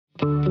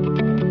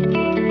Hallelujah,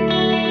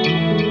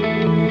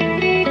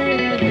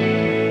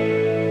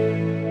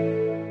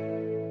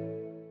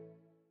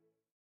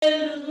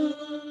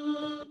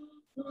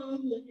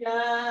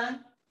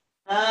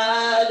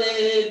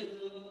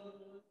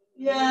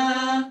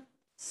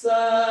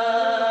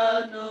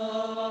 Son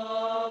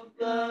of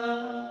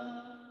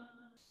God.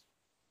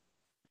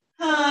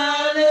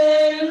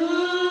 Hallelujah,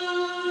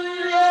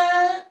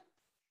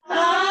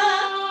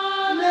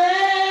 hallelujah,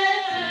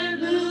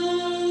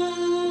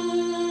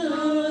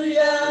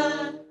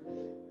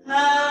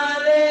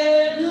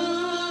 hallelujah,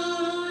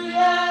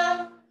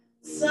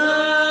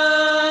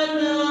 Son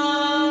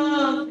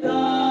of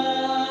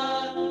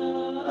God.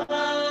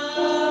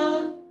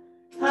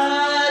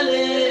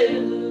 Hallelujah,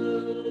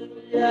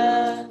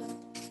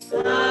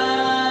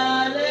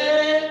 hallelujah,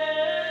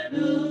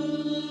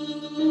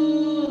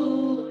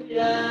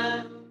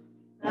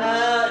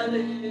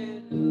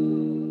 hallelujah,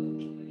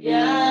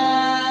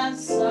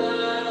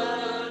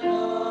 Son of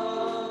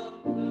God.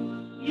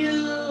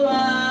 You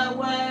are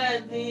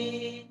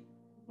worthy,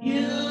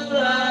 you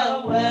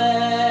are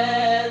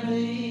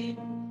worthy,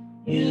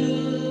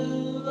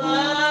 you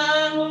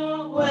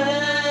are worthy,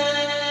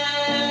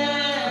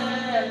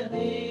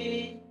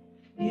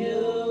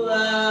 you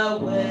are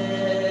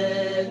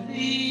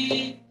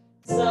worthy,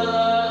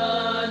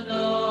 Son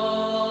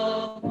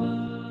of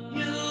God.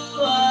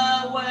 You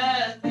are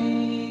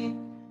worthy,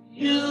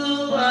 you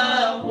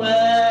are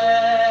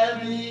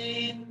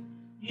worthy,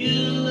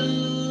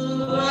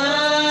 you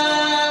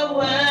are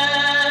worthy,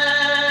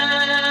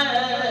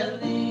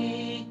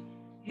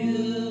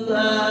 you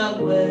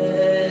are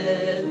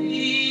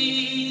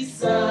worthy,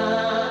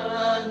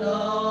 Son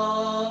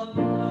of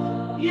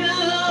God. You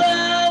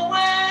are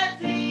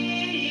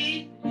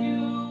worthy,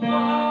 you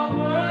are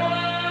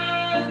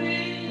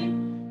worthy,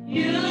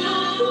 you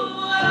are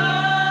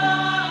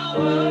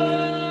worthy,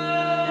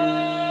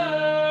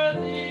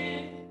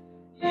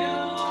 you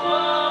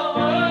are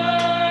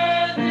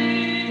worthy,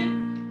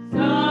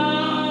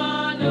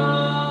 Son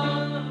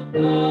of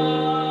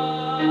God.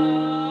 You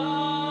are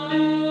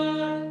worthy,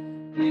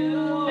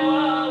 you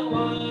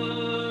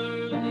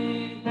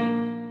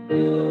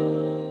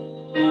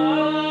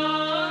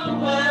are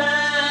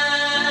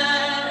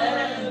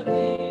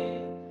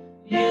worthy,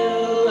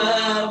 you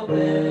are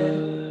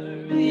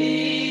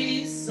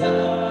worthy,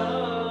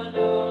 Son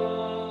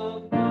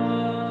of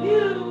God.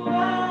 You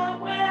are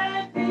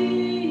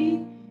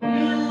worthy,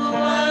 you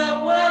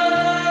are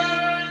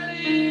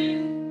worthy,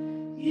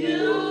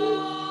 you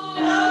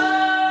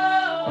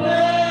are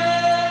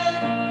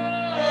worthy,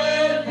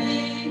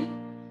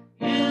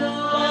 you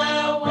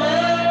are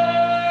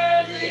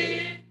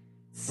worthy,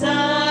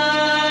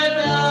 Son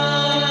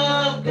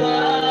of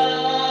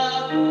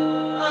God.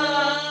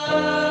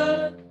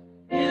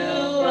 You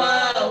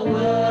are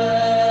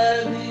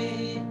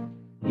worthy,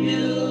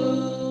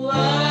 you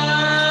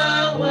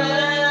are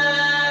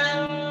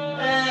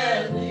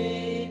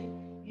worthy,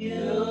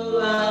 you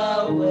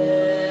are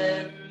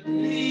worthy,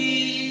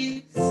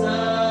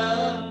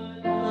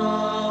 Son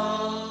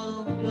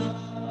of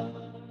God.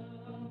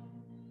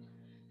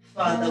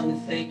 Father, we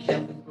thank you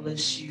and we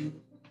bless you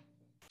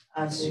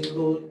as we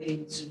go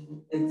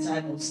into a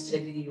time of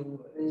studying your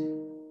word.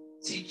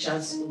 Teach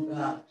us, O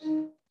God,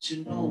 to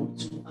know,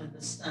 to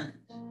understand,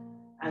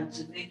 and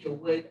to make your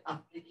word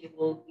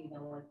applicable in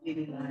our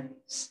daily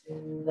lives.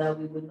 That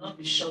we will not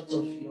be short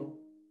of your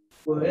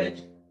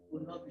word,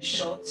 will not be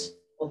short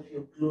of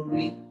your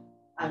glory.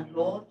 And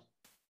Lord,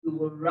 we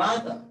will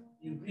rather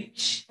be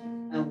rich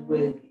and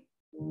worthy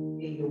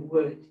in your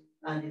word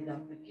and in the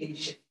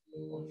application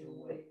of your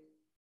word.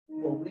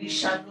 For we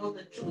shall know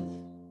the truth,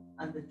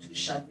 and the truth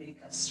shall make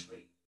us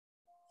free.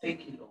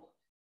 Thank you, Lord.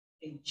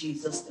 In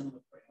Jesus' name we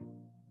pray.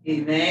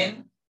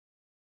 Amen.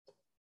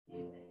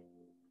 Amen.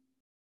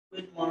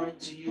 Good morning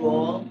to you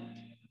all.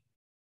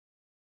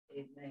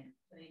 Amen.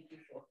 Thank you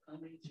for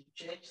coming to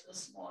church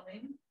this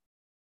morning.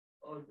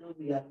 Although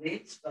we are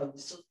late, but we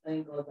still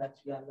thank God that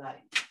we are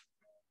alive.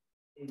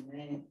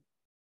 Amen.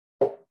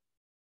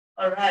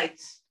 All right.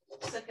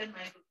 Second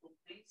microphone,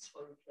 please,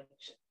 for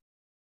reflection.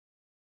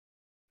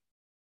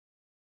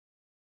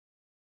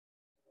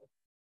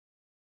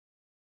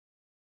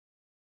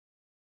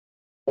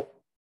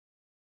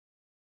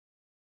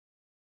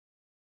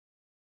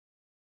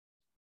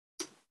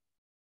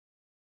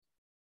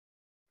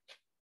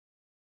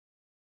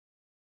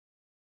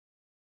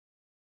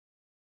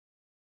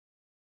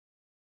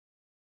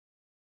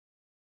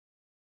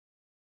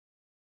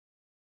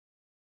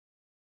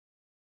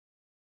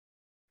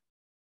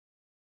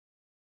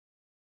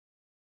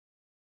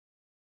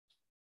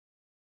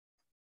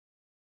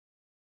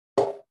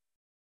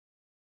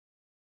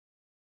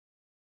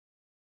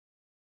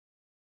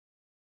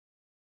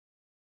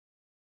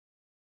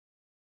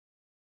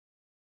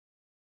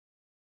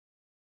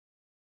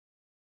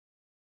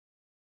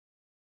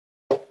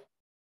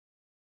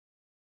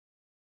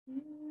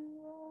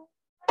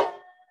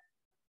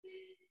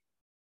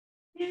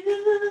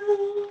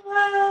 You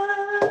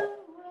are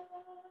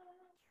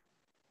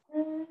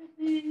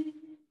worthy.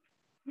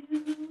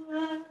 You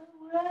are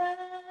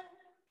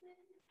worthy.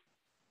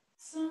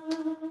 you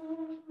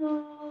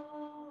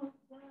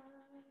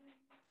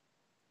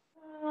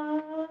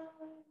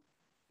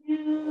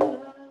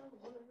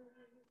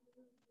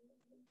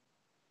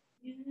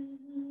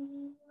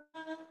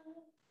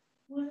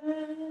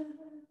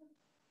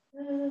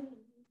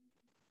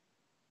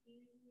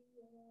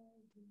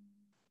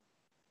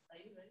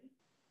ready?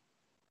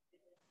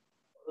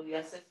 Or you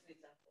access it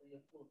on your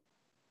phone?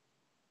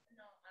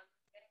 No, I'm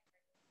getting ready.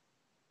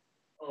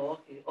 Oh,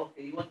 okay,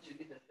 okay. You want to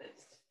be the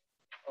first.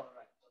 All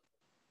right.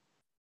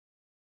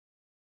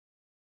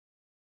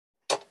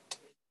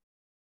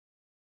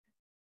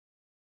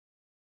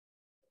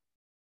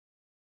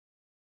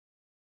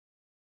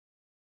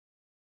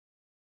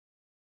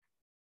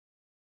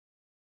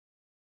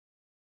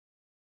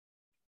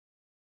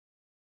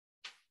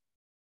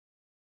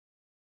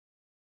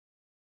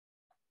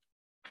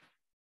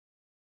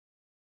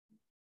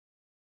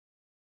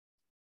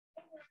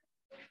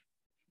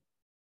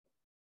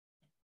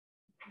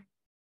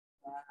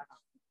 Wow.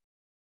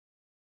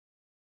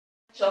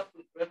 Talk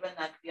with Reverend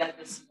Adia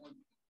this morning.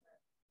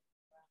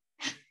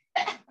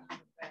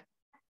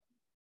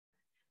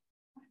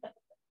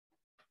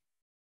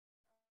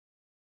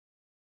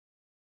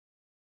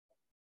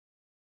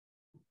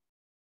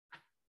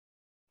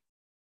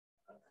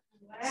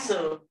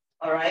 So,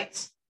 all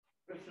right,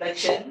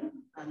 reflection,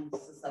 and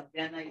Sister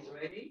Biana is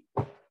ready.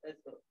 Let's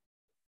go.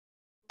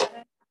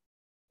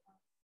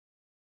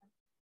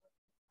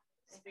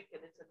 Speak a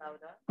little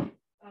louder. But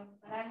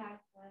I have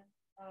one.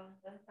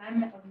 The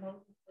assignment of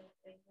Moses was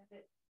to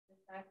exhibit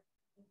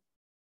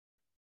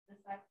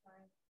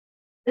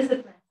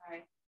discipline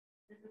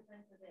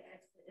to the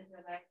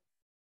Israelites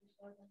to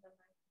show them the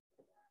mighty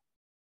of God.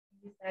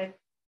 He said,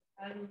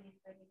 how do we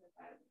study the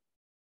Bible?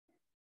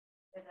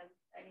 That we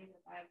study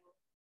the Bible.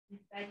 We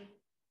study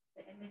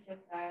the image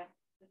of God,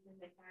 which is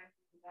the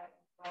character of God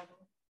in the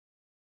Bible.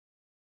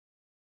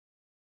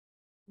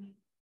 We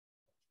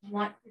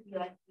want to be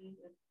like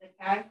Jesus. The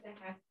character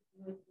has to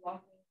do with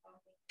walking,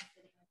 talking, and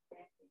sitting and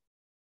standing.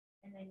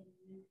 And then you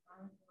use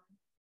Psalms 1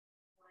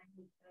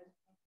 who says,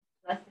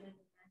 blessed is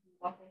the man who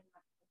walketh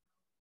not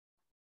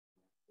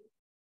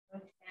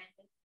nor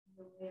standeth in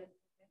the way of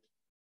sinners,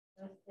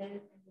 nor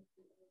sitteth in the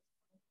seat of the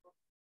scornful.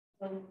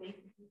 So we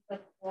basically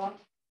put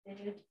walk,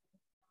 sitteth,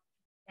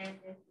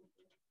 and this is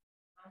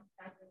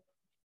chapter.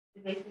 We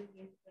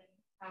basically explain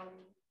how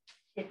we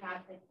should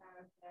have the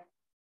character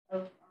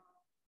of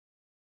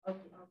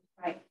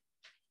Christ,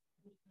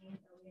 which means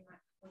that we're not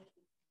supposed to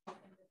walk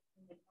in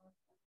the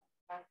concept of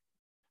Christ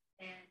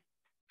and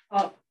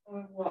talk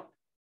or walk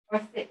or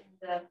sit in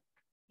the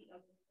seat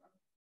of the throne.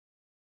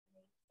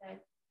 And he said,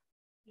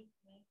 seek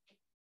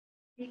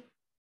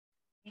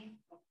me.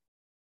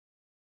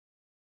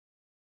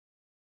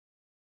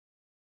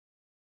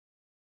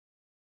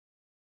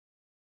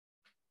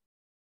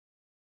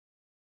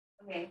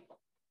 Okay,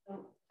 so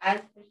as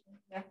Christians,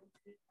 we have to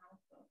seek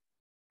counsel.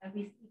 And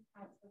we seek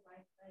counsel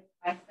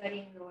by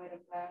studying the Word of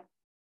God.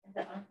 And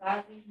the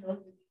ungodly know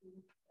the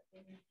truth, but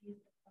they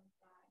refuse to come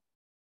by.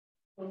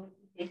 So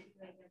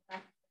basically, like the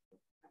practice of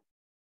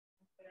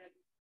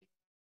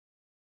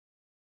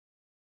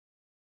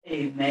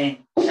Amen.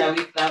 Shall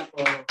we clap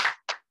for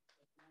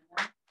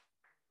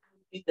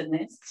be the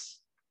next?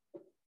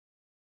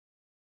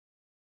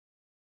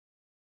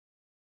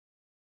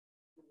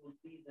 Who will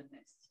be the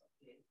next?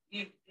 Okay.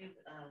 Give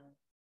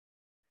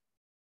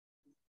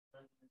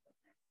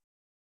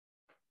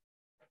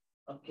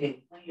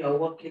okay, when you're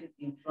walking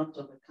in front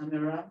of the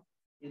camera,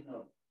 you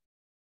know,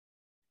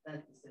 that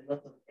is a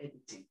lot of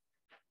editing.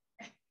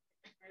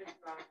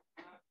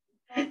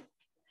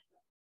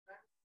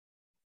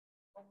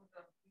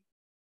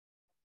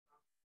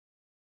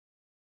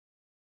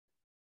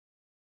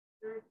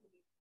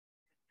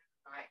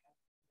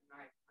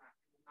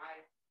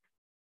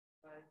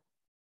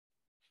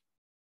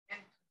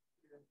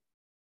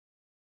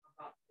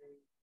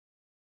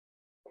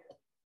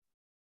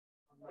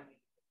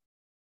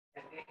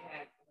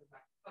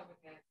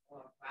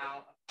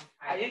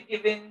 Are you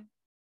giving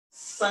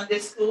Sunday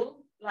school?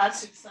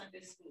 Last week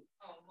Sunday school?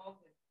 Oh,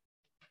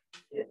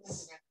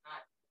 yes.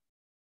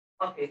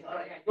 Okay, all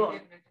right. Go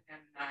on.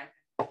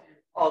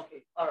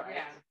 Okay, all right.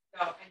 Yeah.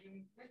 So, and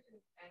you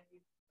mentioned and you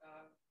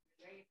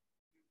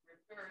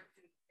referred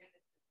to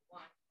Genesis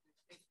 1,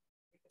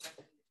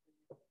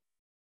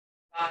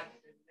 God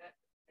said, let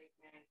us make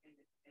man in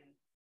the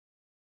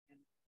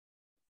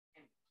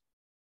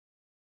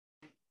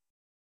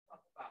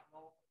talk about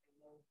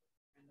Moses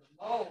and the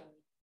mold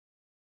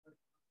was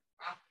the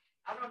prophet.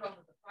 I don't know if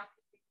it's a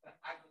prophecy, but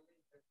I believe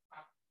it's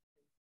prophecy.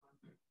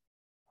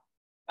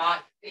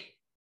 God said,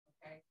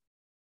 okay?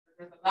 So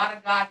there's a lot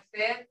of God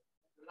said,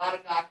 there's a lot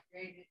of God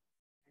created,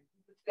 and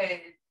people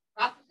say it's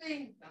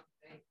prophecy, some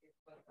say it's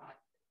what God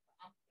said.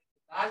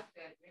 God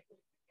said,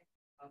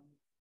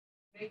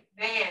 make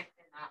man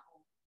in our own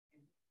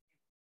image.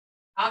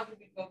 How do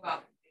we go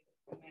about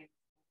making man?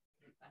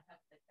 I have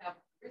the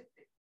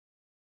characteristic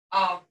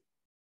of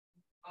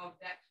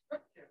that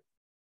scripture,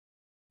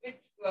 which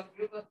will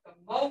give us the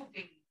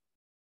molding,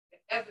 the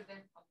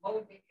evidence of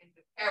molding and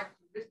the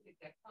characteristic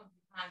that comes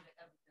behind the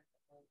evidence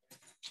of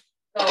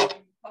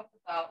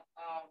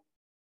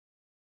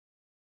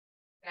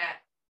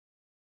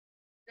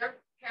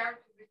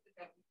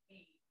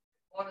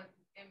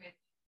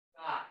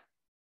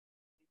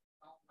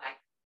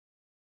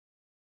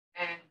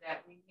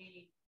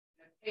me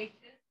the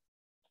patience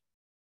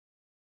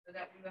so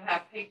that we will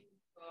have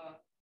patience for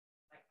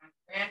like my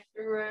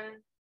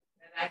grandchildren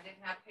that I didn't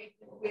have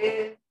patience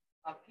with,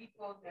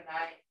 people that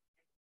I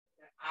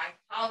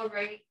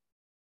tolerate,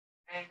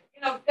 and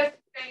just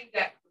saying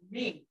that for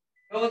me,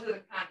 those are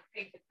the kind of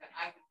patience that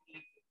I would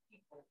need with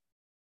people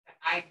that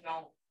I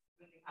don't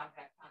really have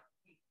that kind of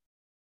patience.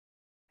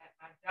 At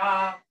my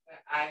job, where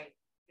I,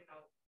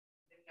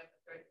 been there for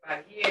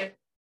 35 years,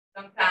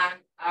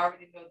 sometimes I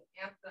already know the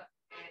answer,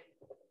 and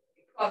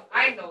because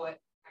I know it,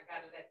 I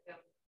gotta let them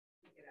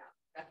figure it out.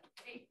 That's the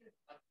patience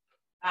of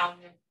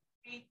allowing them to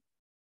speak,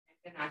 and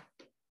then I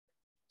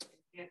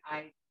give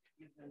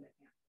them the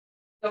answer.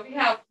 So we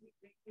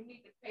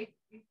need the patience.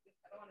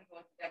 I don't want to go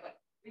into that, but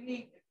we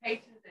need the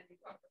patience, and we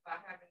talked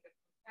about having the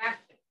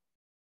compassion.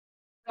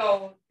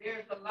 So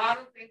there's a lot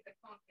of things that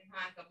comes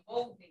behind the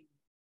molding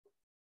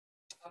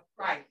of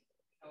Christ,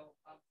 of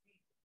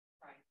Jesus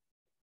Christ.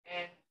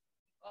 And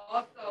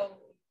also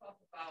we talk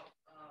about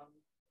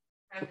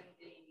having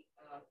the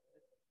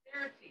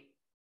sincerity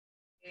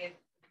is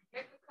to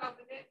make a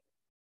covenant,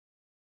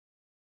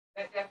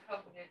 let that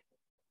covenant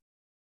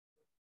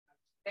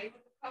stay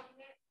with the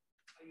covenant,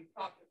 or you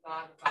talk to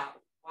God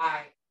about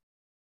why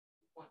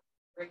you want to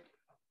break the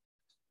covenant.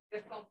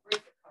 Just don't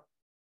break the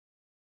covenant.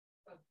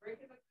 Because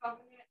breaking the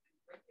covenant and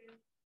breaking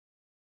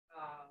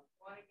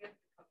going against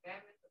the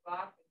commandments of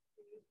God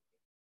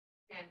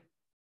can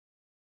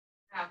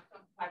have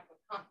some type of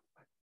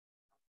consequence.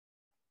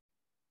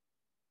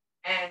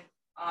 And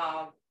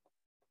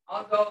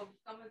although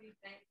some of these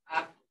things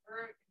I've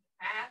heard in the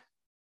past,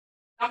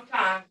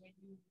 sometimes when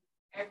you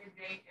every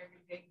day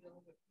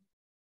dealing with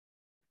people,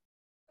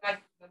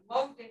 like the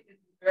molding is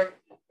very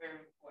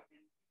important.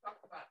 We talk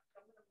about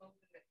some of the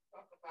molding that we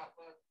talk about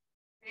was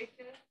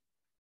patience,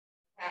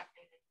 and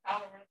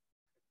intolerance,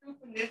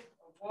 truthfulness,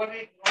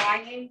 avoiding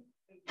lying,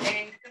 to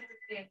gain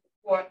sympathy and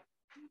support,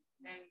 and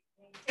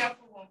being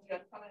careful when we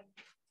are telling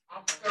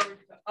our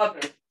stories to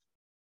others.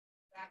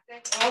 So I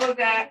think all of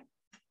that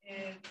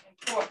is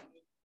important.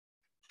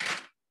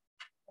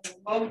 And the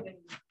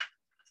molding,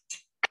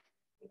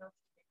 the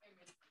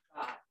image of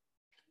God,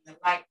 and the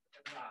light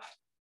of God.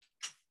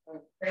 So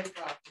praise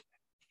God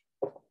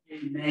for that.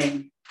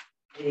 Amen.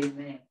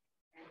 Amen.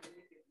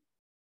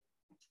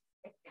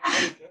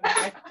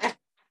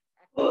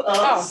 Who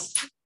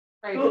else?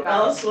 Who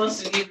else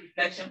wants to give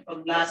reflection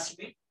from last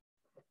week?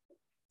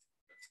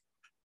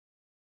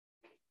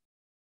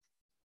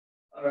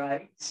 All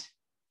right.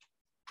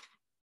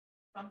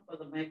 Come for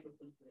the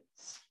microphone,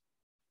 please.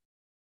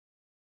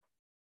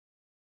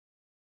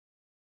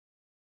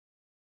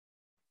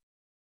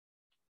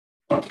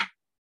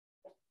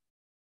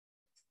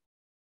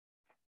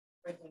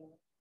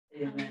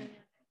 Amen.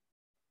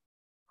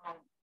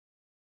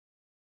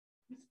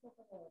 You spoke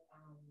about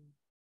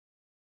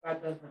God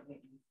does not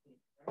make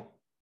mistakes, right?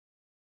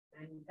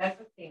 And that's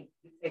the thing.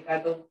 You say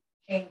God don't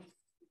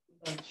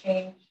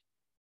change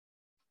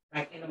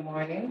like in the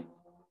morning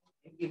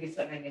and give you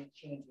something and then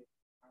change it.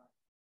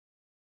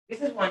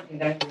 This is one thing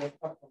that he was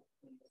talking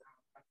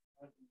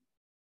about.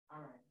 All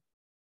right.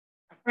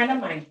 A friend of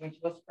mine, when she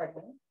was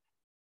pregnant,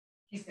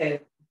 she said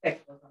the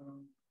sex was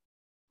on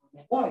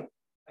a boy.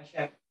 But she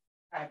had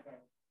 5 girls.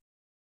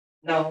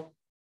 Now,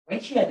 when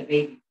she had the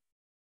baby,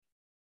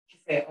 she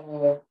said,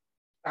 "Oh,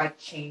 God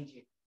changed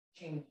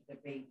the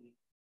baby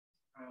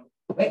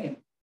with him."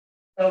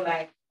 So,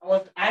 like, I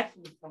was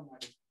asking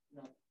somebody,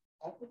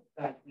 how could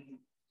God be?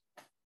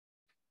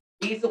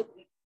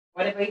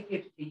 Whatever He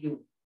gives to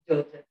you,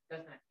 does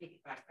not take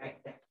it back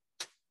like that,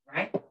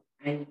 right?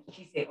 And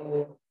she said,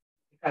 "Oh,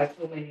 because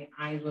so many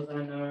eyes was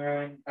on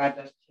her, and God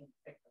just changed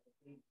the sex of the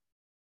baby."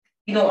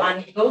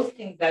 And those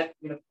things that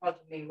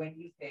puzzle me when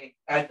you say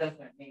God does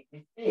not make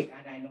mistake,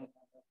 and I know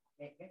God does not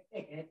make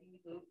mistake. Anything you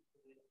do,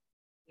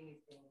 He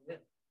needs to do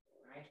it,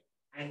 right?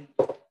 And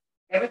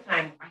every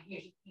time I hear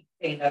she keep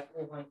saying that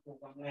over and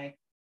over, I'm like,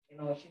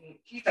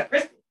 she's a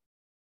Christian.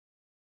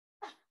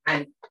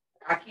 And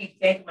I keep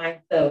saying to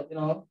myself,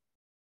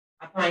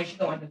 apparently she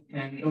don't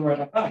understand the word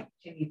of God.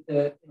 She needs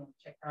to,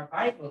 check her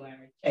Bible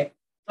or check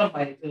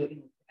somebody to,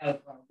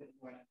 help her with the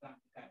word of God.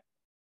 Because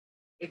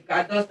if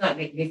God does not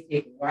make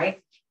mistakes, why is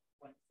she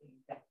want to say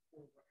that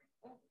over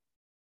and over?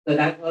 So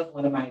that was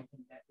one of my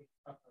things that is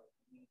struck with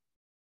me.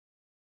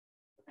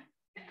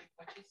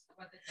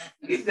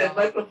 Give the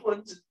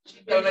microphone to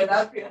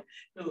Chidera.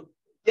 No,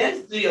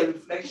 just do your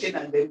reflection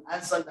and then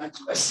answer that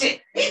question.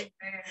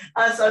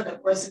 Answer the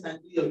question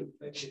and do your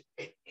reflection.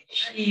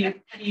 She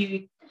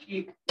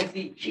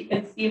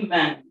can see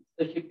man,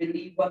 so she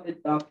believes what the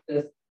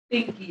doctors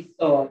think he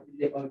saw in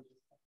the ultrasound.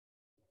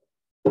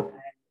 And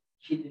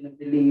she didn't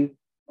believe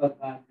what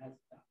God has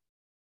done.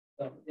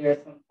 So there are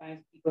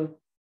sometimes people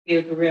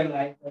fail to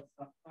realize that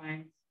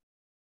sometimes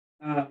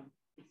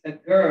it's a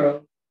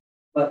girl,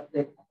 but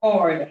the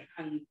cord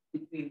hangs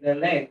between the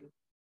legs,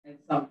 and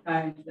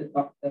sometimes the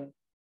doctor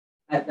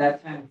at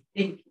that time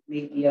think it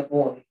may be a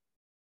boy,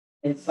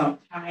 and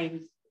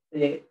sometimes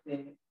the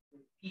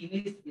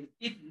penis is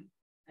hidden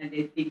and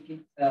they think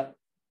it's a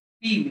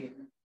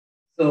female.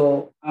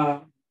 So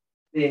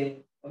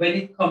when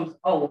it comes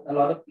out, a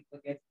lot of people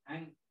get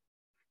angry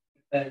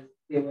because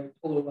they were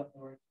told what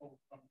they were told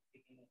from the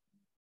beginning.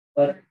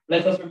 But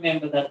let us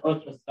remember that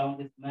ultrasound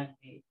is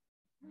man-made.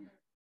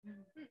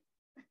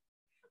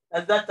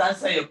 Does that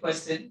answer your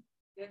question?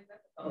 Yes,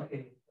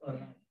 Okay. All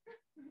right.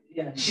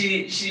 Yeah,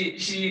 she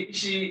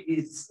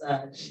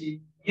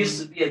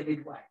used to be a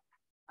midwife,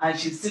 and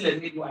she's still a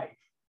midwife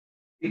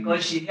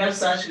because she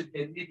helps us with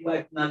the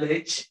midwife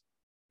knowledge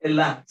a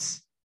lot.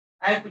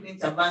 I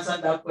couldn't have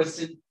answered that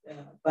question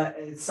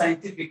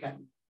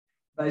scientifically,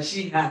 but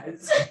she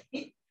has.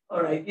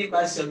 All right, give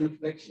us your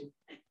reflection.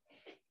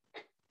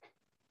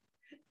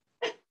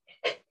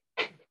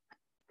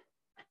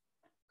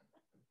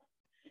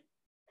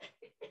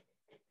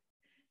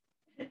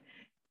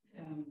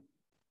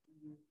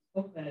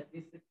 Spoke that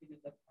discipline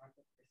is a part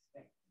of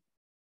respect,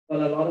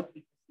 but a lot of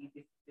people see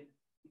discipline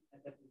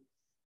as a abuse.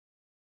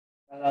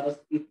 A lot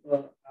of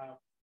people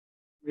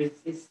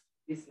resist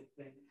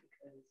discipline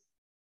because,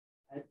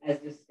 as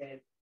you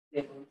said,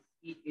 they don't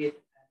see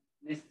it as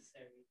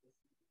necessary. They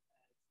see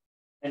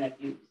it as an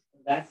abuse.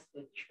 And that's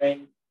the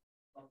trend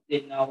of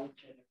the now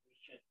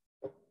generation.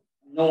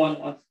 No one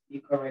wants to be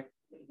corrected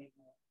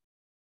anymore.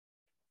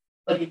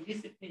 But in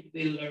discipline,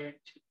 we learn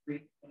to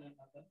greet one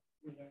another.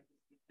 We learn to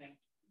say thank you.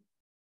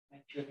 My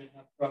children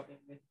have problem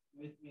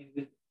with me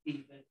with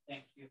Stephen,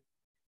 thank you.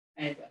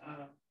 And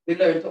we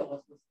learn to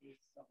also say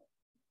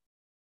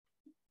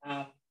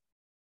sorry.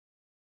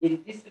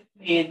 In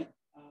discipline,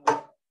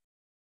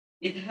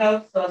 it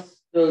helps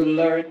us to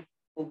learn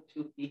how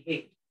to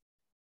behave.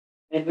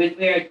 And when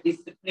we are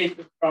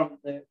disciplined from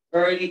the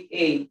early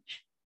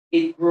age,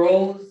 it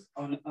grows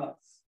on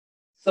us.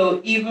 So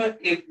even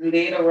if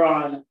later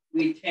on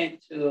we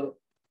tend to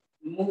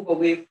move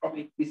away from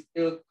it, we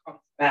still come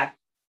back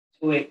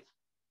to it.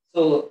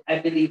 So I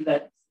believe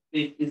that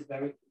discipline is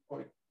very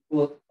important,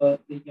 both for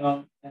the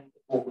young and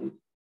the old.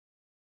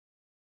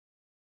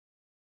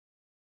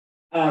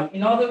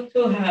 In order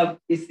to have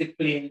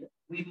discipline,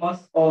 we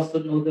must also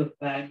know the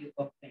value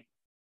of things.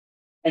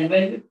 And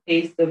when we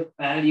place the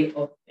value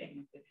of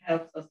things, it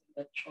helps us in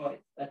the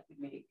choice that we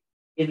make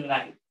in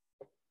life.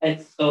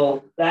 And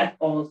so that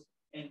also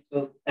tends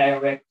to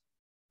direct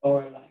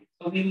our life.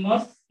 So we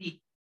must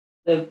seek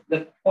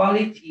the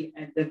quality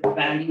and the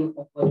value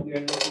of what we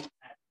are looking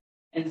at.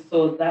 And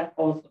so that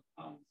also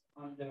comes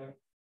under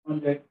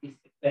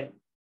discipline.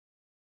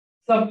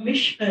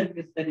 Submission,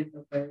 you said, is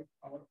a very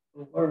powerful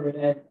word,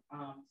 and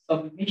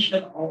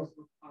submission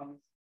also comes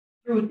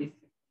through discipline.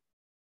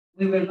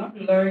 We will not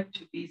learn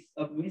to be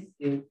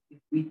submissive if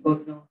we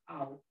don't know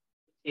how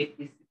to take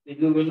discipline.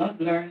 We will not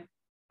learn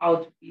how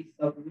to be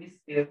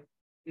submissive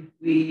if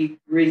we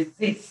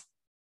resist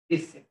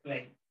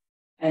discipline.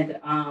 And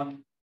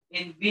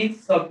in being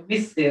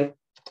submissive,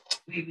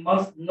 we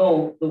must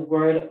know the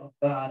word of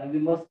God and we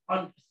must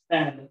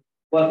understand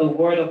what the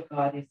word of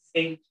God is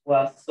saying to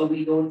us so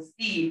we don't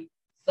see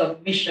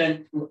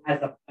submission to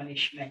as a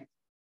punishment,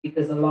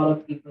 because a lot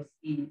of people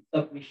see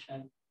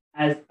submission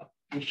as a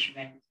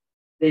punishment.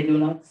 They do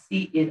not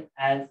see it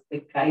as the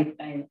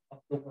guideline of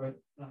the word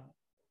of God.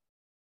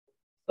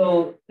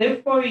 So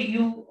therefore,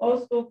 you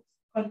also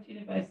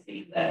continue by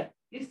saying that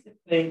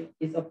discipline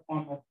is a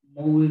form of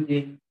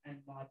molding and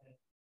modeling.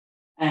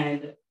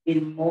 And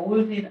in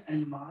molding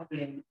and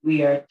modeling,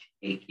 we are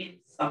taking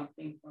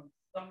something from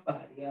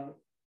somebody else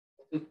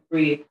to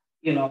create,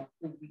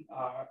 who we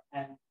are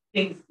and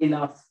things in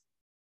us.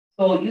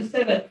 So you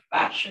said that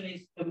fashion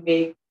is to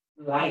make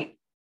light,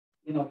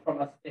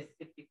 from a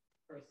specific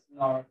person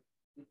or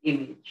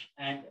image,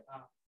 and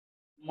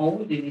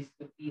molding is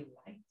to be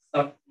like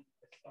something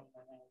for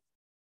someone else.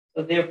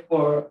 So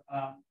therefore,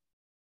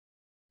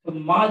 to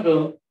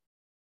model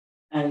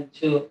and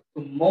to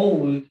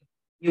mold,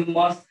 you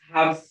must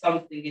have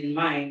something in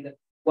mind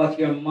what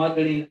you're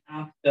modeling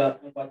after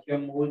and what you're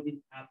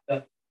molding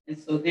after. And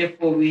so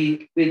therefore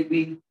we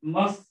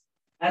must,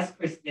 as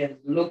Christians,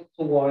 look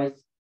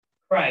towards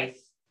Christ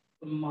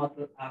to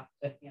model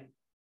after him.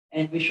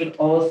 And we should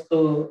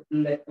also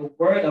let the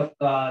word of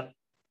God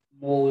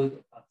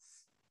mold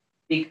us,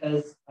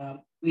 because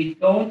we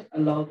don't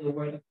allow the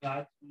word of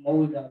God to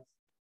mold us,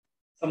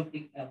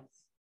 something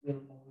else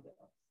will mold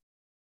us.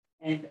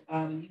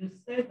 And you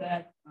said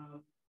that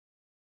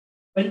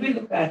when we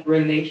look at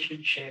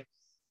relationships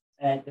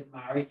and the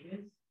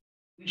marriages,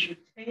 we should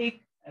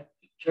take a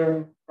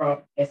picture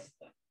from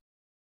Esther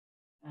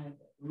and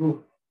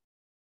Ruth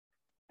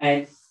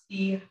and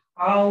see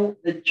how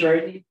the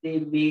journey they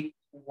make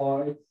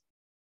towards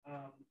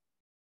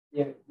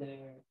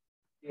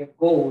their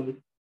goal,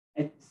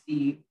 and to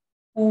see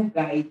who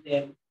guided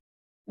them,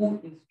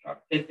 who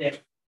instructed them,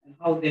 and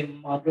how they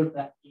model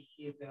that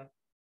behavior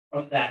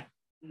from that.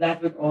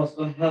 That would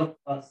also help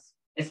us,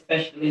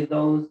 especially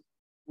those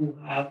who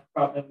have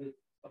problem with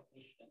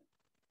submission.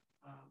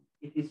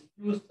 It is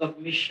through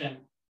submission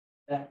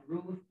that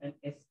Ruth and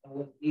Esther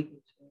was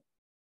able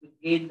to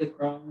gain the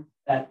ground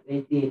that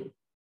they did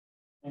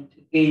and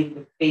to gain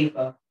the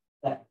favor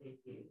that they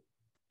did.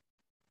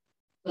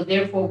 So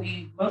therefore,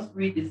 we must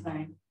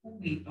redesign who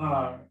we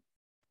are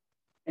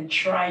and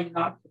try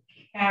not to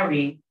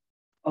carry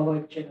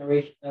our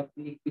generational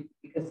iniquity,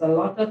 because a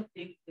lot of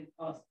things in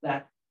us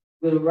that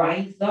will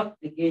rise up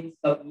against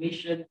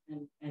submission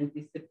and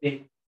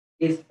discipline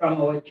is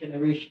from our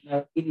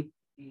generational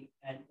iniquity.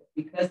 And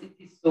because it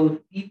is so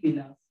deep in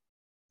us,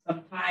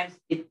 sometimes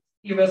it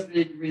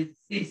seriously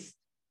resists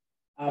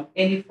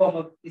any form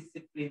of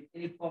discipline,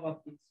 any form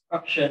of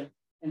instruction,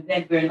 and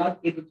then we're not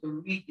able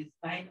to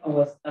redesign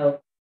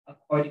ourselves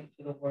according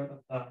to the word of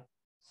God.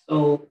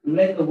 So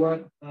let the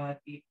word of God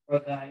be our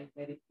guide,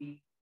 let it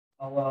be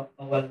our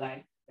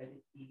life, let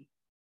it be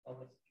our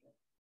strength.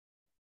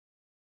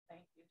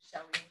 Thank you,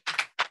 shall we?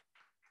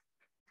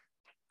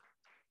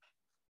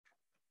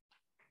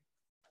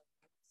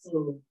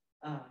 So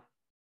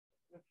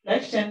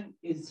reflection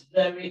is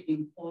very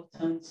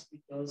important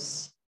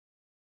because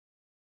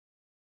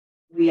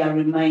we are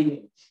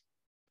reminded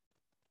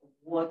of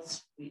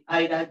what we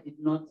either did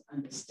not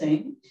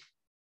understand,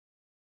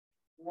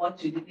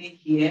 what we didn't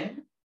hear,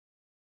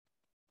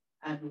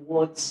 and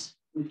what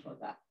we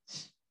forgot.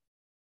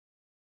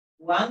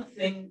 One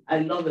thing I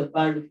love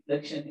about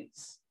reflection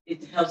is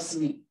it helps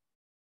me,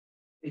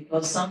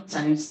 because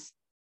sometimes,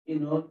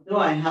 though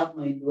I have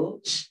my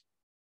notes,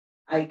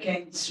 I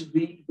can't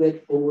read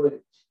word for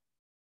word,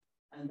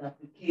 and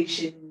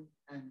application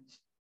and,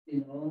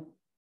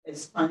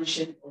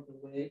 expansion of the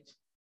word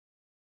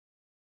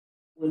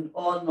will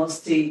all not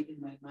stay in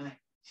my mind.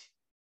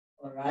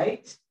 All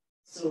right?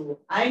 So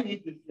I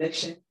need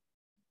reflection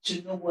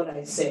to know what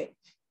I said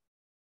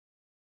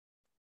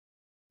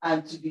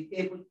and to be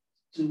able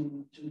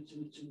to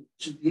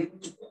be able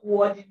to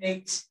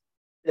coordinate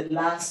the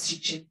last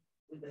teaching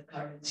with the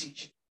current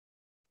teaching.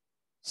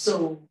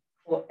 So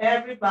for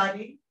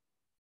everybody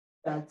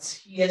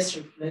that hears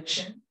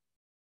reflection,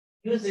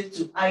 use it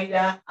to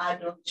either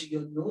add on to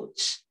your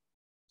notes,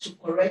 to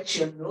correct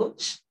your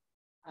notes,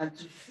 and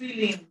to fill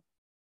in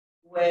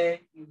where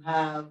you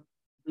have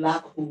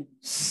black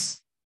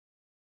holes.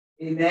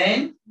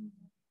 Amen?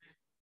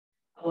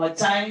 Our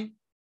time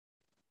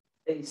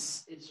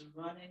is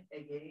running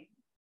again,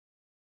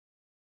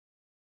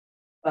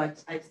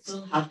 but I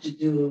still have to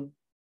do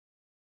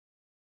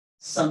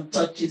some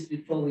touches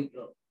before we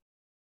go.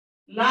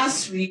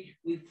 Last week,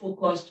 we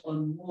focused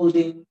on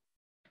molding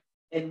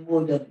and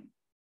modeling.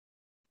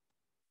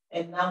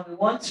 And now we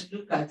want to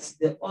look at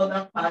the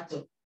other part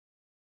of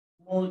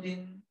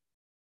molding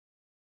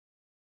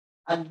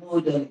and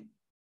modeling.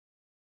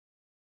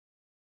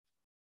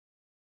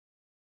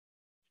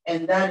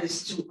 And that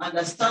is to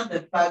understand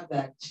the fact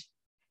that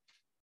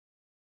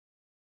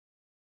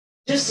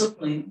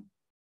discipline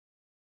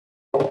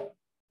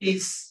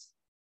is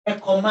a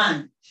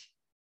command.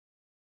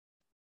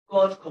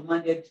 God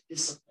commanded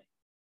discipline.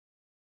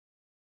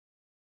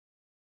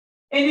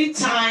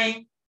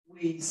 Anytime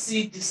we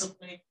see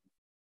discipline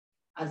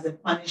as a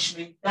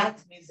punishment,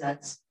 that means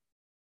that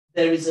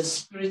there is a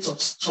spirit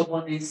of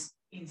stubbornness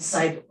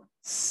inside of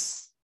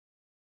us.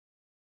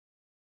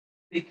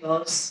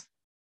 Because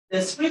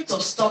the spirit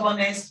of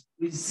stubbornness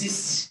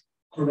resists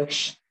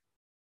correction.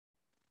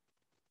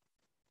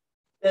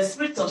 The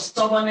spirit of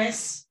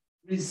stubbornness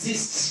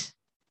resists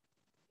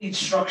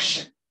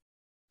instruction.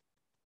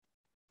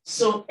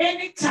 So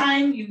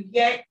anytime you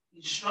hear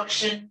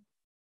instruction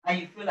and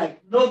you feel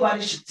like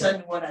nobody should tell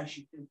me what I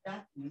should do,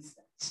 that means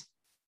that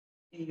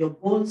in your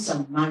bones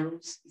and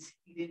marrows is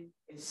hidden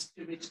a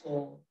spirit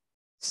called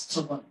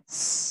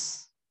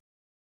stubbornness.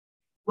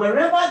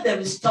 Wherever there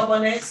is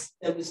stubbornness,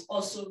 there is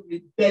also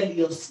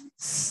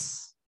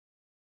rebelliousness.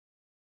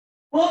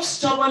 Both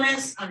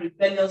stubbornness and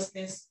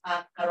rebelliousness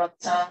are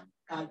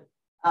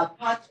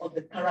part of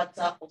the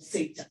character of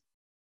Satan.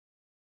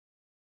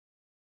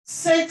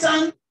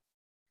 Satan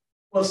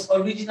was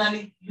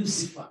originally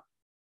Lucifer,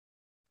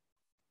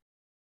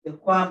 the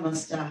choir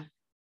master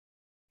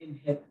in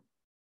heaven.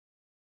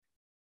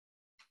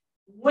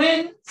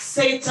 When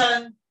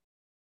Satan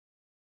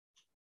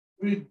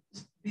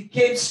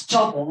became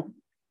stubborn,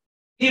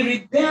 he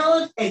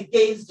rebelled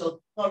against the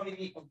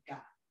authority of God,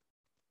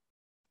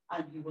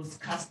 and he was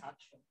cast out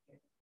from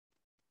heaven.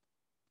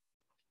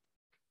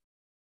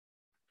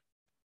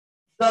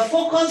 The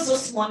focus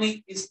this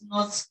morning is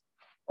not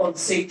on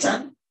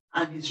Satan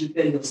and his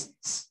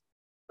rebelliousness,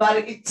 but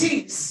it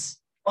is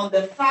on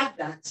the fact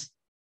that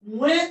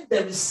when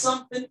there is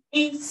something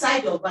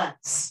inside of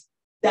us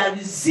that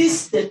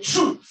resists the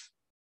truth,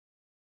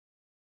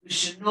 we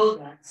should know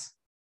that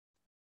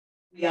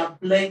we are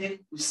blending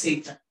with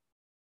Satan.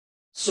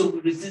 So we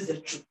resist the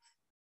truth.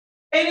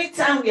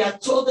 Anytime we are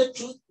told the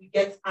truth, we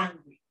get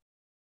angry.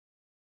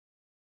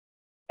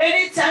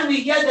 Anytime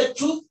we hear the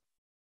truth,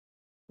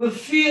 we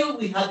feel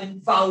we have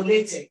been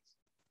violated.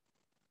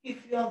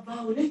 If you are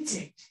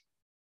violated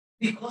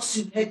because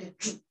you heard the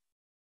truth,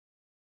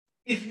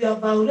 if you are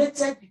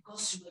violated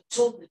because you were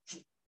told the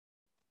truth,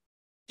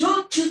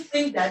 don't you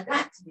think that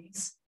that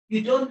means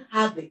you don't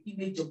have the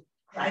image of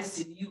Christ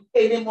in you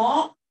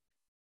anymore?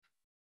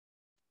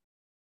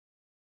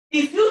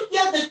 If you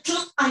hear the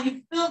truth and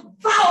you feel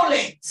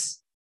violent,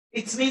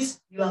 it means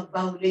you are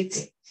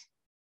violated.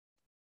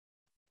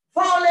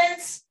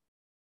 Violence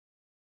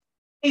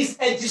is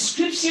a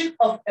description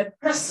of a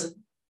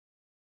person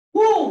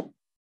who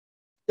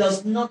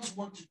does not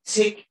want to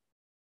take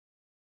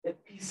the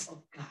peace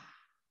of God.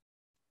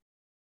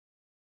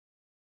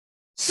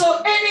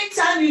 So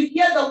anytime you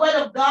hear the word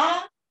of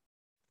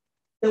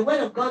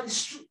God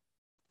is true.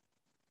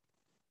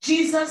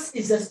 Jesus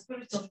is the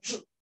spirit of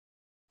truth.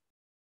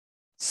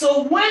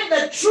 So when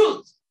the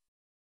truth,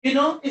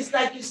 it's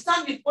like you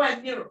stand before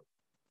a mirror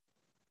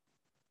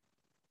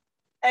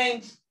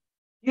and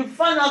you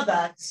find out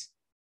that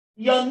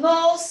your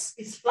nose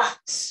is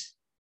flat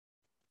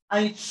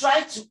and you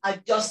try to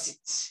adjust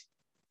it.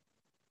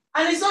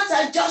 And it's not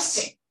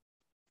adjusting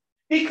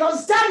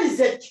because that is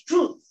the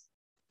truth.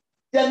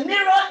 The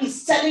mirror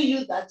is telling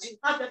you that you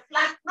have a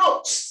flat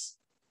nose,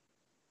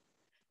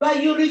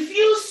 but you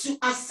refuse to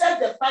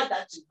accept the fact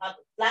that you have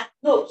a flat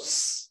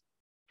nose.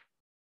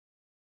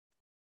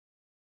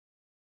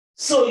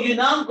 So you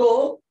now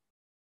go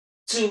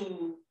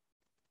to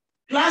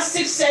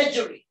plastic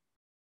surgery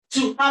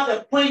to have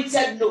a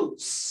pointed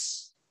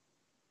nose.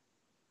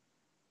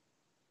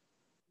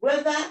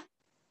 Whether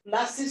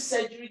plastic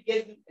surgery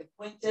gave you a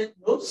pointed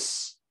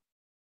nose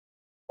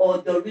or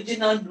the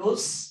original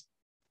nose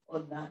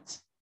or not,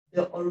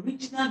 the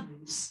original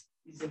nose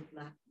is a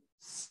flat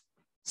nose.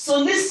 So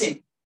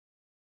listen,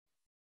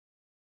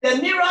 the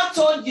mirror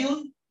told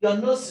you your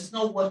nose is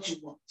not what you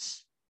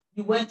want.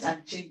 You went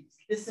and changed.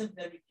 Listen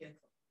very carefully.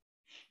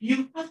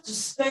 You have to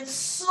spend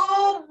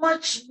so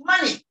much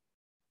money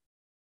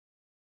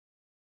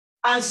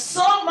and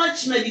so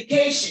much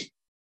medication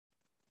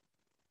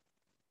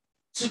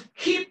to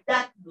keep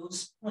that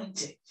nose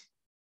pointed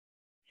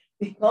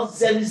because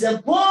there is a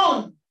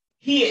bone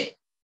here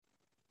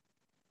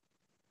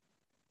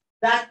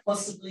that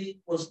possibly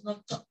was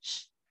not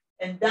touched,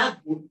 and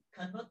that bone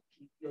cannot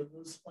keep your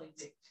nose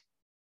pointed.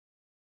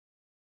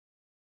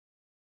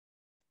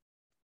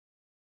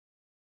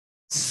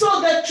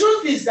 So the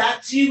truth is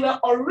that you were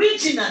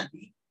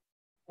originally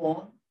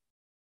born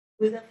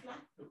with a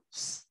flat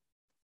nose,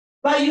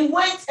 but you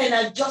went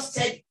and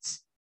adjusted it.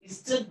 It's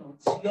still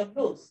not your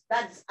nose.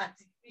 That is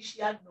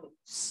artificial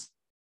nose.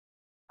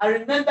 I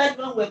remember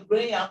when we were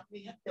growing up,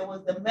 there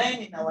was the man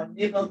in our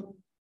neighborhood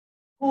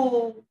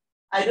who,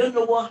 I don't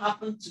know what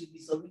happened to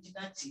his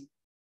original teeth,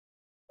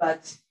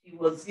 but he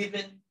was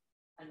given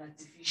an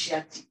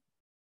artificial teeth.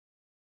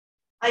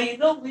 And you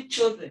know, we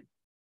children,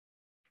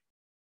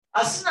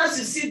 as soon as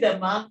you see the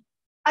man,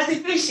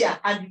 artificial,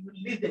 and you will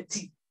leave the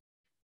teeth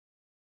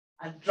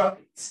and drop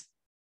it.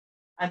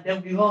 And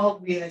then we all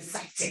were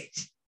excited.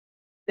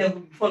 Then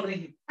we'll be following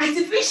him.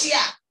 Artificial!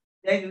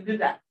 Then you do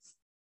that.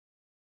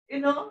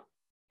 In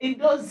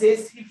those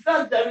days, he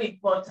felt very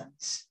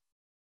important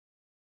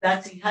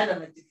that he had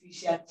an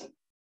artificial teeth.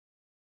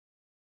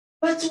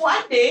 But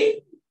one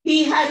day,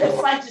 he had a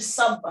fight with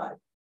somebody.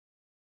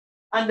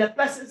 And the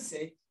person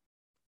said,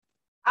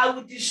 I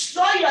will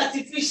destroy your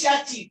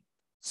artificial teeth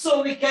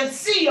so we can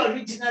see your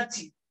original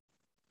teeth.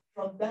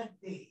 From that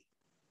day,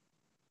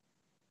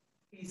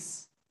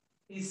 his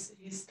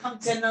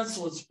countenance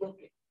was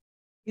broken.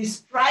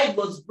 His pride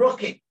was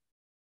broken.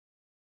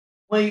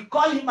 When you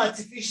call him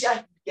artificial,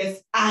 he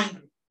gets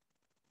angry.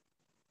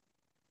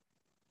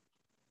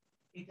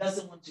 He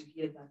doesn't want to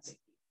hear that again.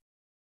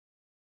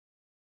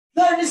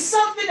 There is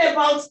something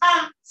about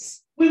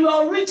us. We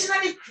were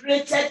originally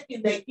created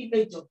in the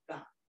image of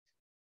God.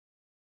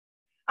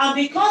 And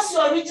because we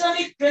were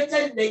originally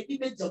created in the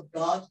image of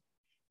God,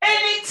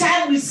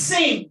 anytime we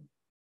sin,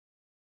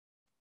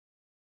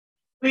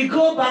 we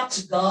go back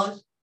to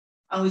God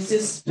and we say,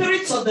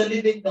 Spirit of the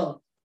living God,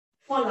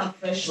 fall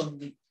afresh on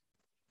me.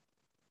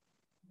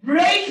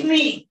 Break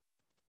me,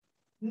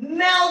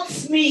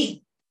 melt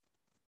me,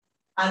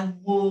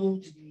 and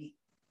mold me.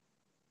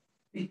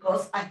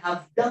 Because I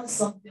have done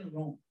something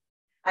wrong.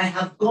 I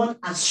have gone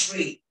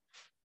astray.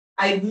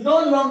 I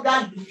no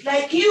longer look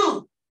like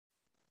you.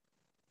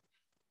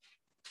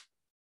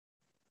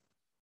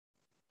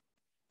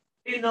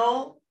 There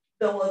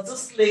was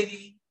this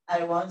lady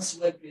I once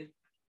worked with.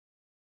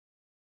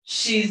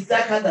 She's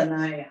darker than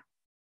I am.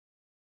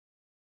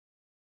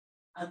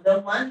 And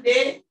then one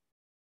day,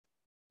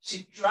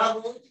 she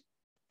traveled,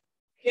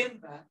 came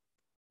back,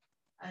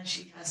 and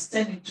she has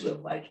turned into a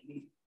white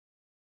lady.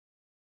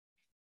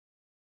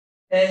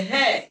 Her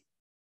hair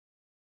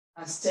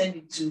has turned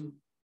into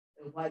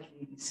a white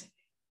lady's hair.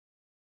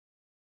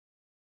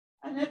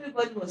 And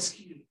everybody was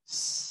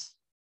curious.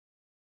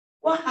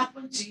 What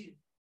happened to you?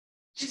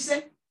 She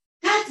said,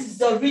 that is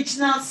the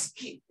original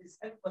skin.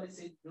 Everybody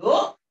said,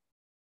 no.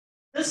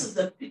 This is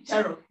the picture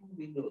of who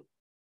we know.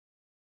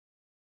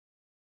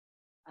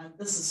 And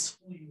this is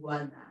who you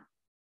are now.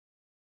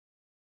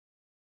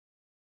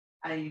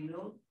 And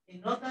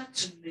in order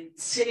to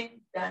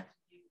maintain that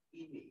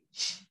new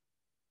image,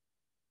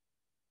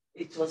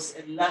 it was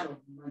a lot of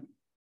money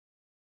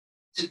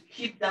to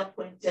keep that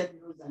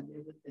pointed nose and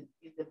everything.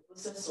 In the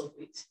process of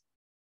it,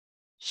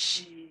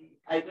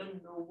 I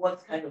don't know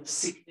what kind of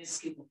sickness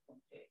came upon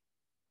her,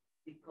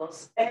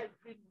 because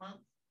every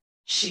month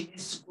she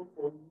needs to go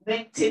for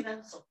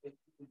maintenance of the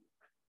food.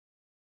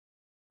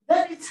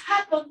 Then it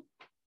happened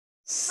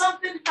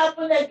Something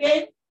happened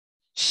again.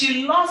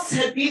 She lost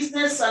her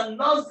business and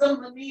lost the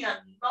money and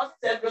lost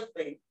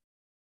everything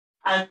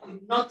and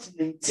could not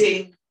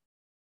maintain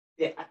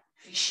the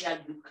artificial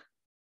look.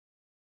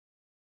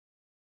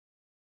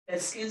 Her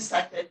skin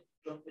started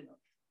dropping off.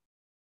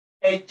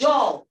 Her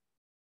jaw,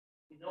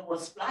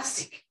 was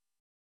plastic,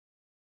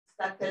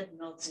 started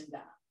melting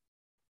down.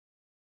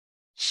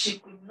 She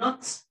could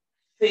not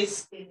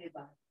face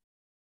anybody.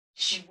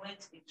 She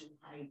went into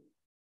hiding.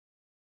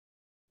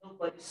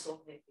 Nobody saw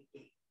her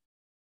again.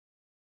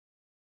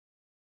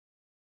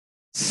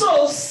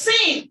 So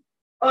sin,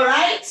 all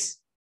right,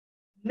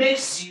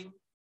 makes you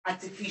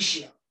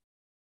artificial.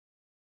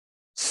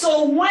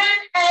 So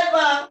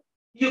whenever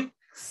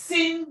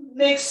sin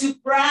makes you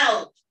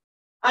proud,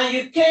 and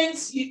you can't,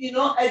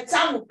 a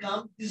time will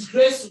come,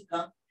 disgrace will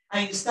come,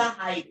 and you start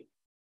hiding.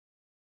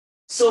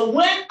 So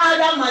when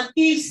Adam and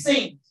Eve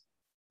sinned,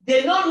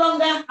 they no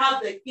longer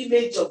have the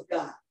image of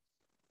God.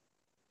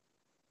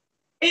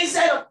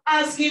 Instead of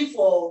asking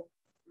for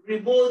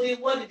remolding,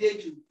 what did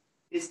they do?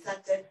 They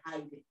started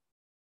hiding.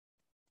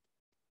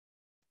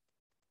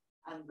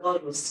 And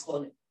God was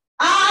calling,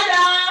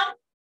 Adam,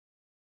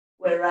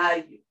 where are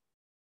you?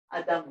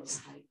 Adam was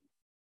hiding.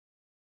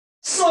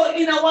 So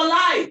in our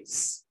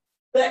lives,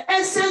 the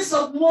essence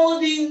of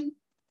molding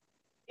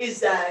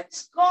is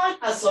that God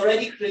has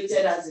already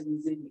created us in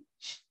his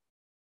image.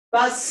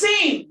 But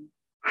sin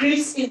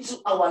creeps into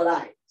our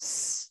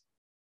lives.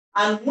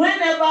 And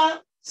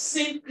whenever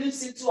sin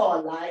creeps into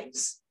our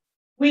lives,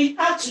 we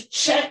have to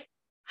check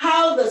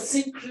how the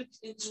sin creeps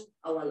into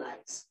our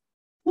lives.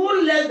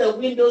 Who let the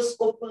windows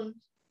open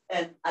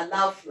and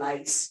allow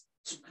flies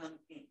to come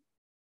in?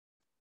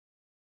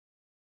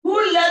 Who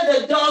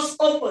let the doors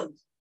open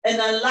and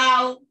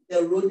allow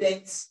the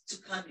rodents to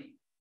come in?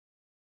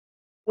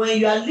 When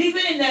you are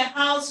living in a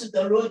house with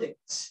the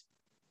rodents,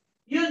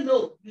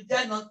 you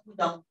dare not put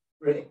down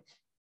bread.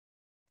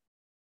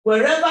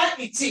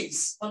 Wherever it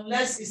is,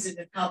 unless it's in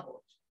the cupboard.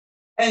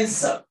 And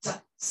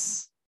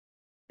sometimes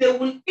they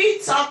will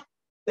eat up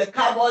the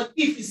cupboard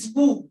if it's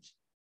moved.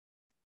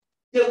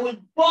 They will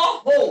bore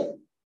hole.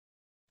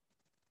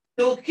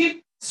 They will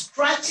keep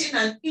scratching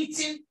and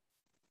eating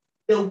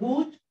the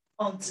wood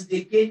until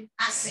they gain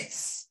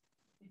access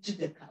into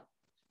the cupboard.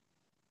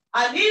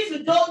 And if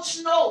you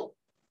don't know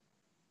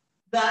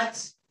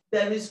that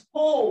there is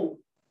hole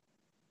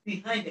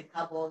behind the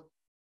cupboard,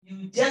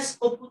 you just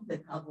open the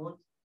cupboard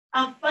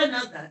and find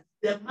out that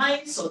the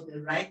mice or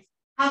the rats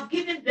have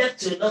given birth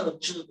to a lot of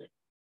children.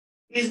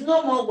 It's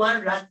no more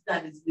one rat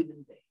that is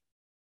living there.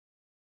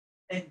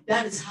 And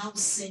that is how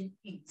sin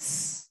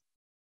is.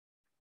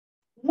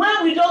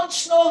 When we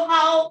don't know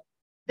how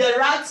the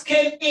rats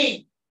came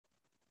in,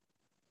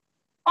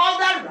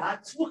 other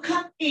rats will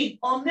come in,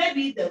 or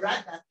maybe the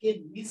rat that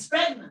came in is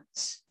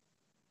pregnant.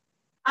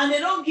 And they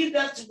don't give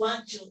birth to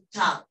one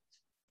child.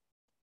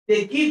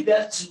 They give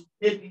birth to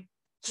maybe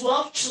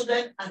 12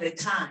 children at a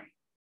time.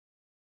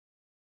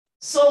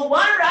 So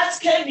one rat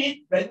came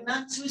in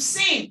pregnant with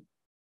sin.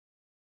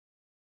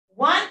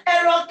 One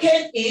error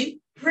came in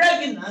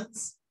pregnant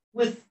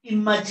with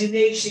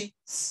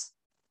imaginations,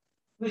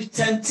 with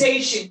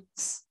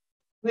temptations,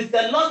 with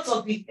a lot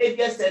of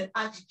behaviors and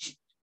attitude.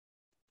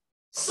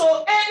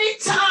 So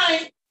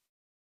anytime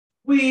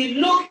we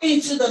look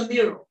into the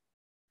mirror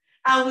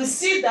and we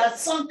see that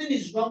something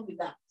is wrong with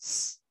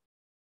us,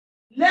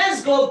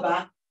 let's go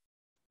back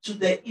to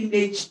the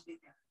image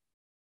maker,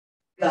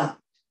 God,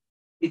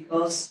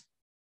 because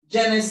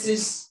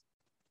Genesis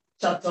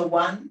chapter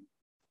 1,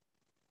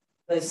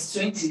 verse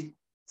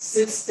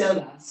 26 tells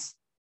us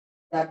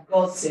that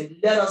God said,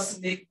 let us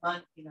make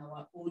man in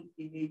our own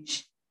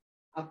image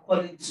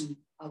according to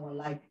our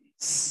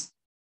likeness.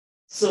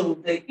 So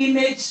the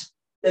image,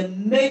 the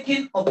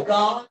making of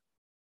God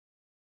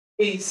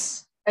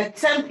is a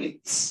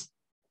template.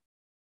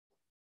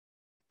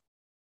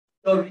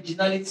 The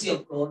originality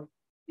of God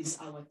is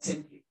our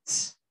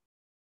template.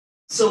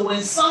 So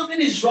when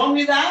something is wrong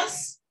with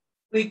us,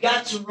 we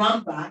got to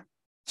run back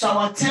to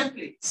our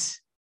template.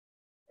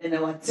 And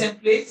our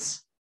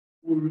template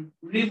will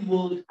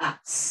remold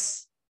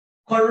us,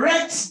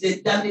 correct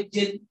the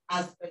damaging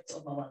aspects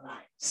of our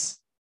lives,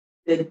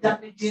 the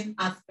damaging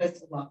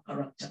aspects of our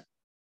character,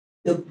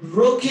 the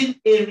broken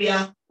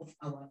area of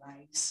our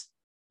lives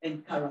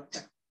and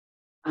character.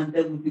 And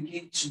then we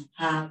begin to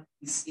have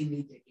his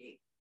image again.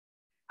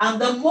 And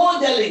the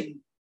modeling,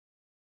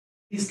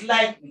 his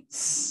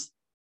likeness,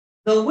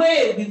 the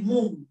way we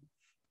move,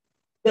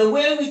 the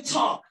way we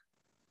talk.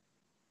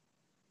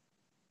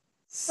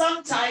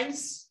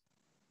 Sometimes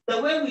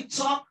the way we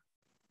talk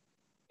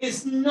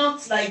is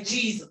not like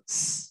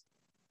Jesus.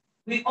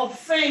 We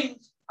offend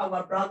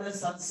our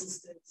brothers and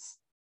sisters.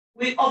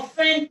 We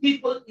offend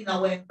people in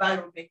our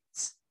environment.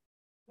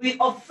 We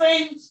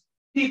offend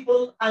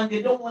people and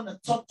they don't want to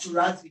talk to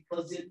us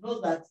because they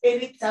know that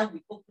anytime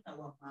we open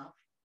our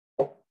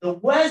mouth, the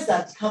words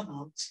that come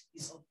out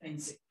is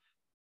offensive.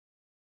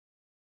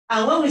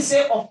 And when we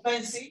say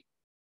offensive,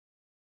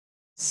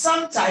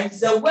 sometimes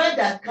the word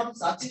that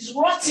comes out is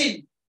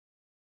rotten.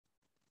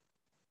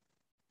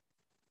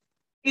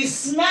 is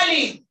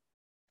smelling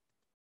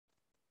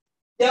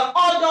the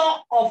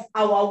odor of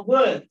our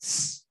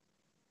words.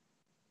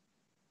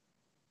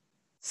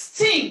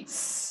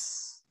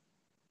 Stinks.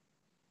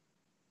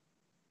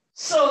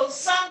 So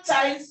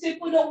sometimes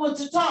people don't want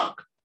to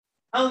talk,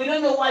 and we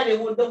don't know why they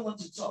don't want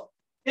to talk.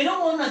 They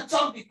don't want to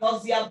talk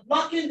because they are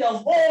blocking the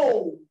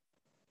hole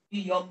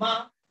in your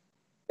mouth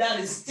that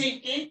is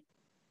stinking,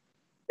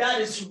 that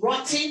is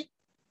rotting.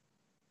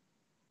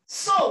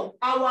 So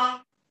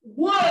our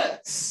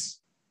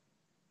words,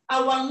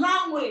 our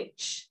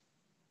language,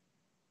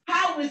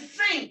 how we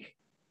think,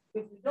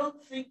 if we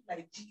don't think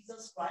like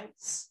Jesus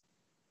Christ,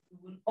 we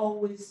will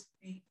always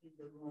be in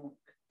the wrong.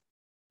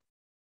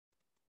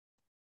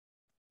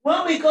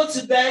 When we go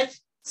to bed,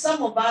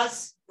 some of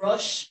us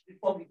brush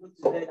before we go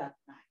to bed at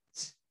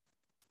night.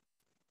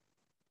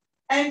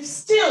 And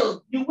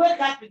still, you wake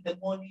up in the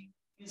morning,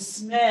 you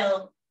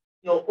smell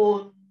your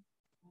own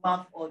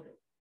mouth odor,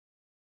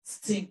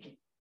 stinking.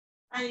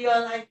 And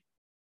you're like,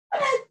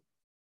 but I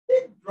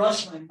didn't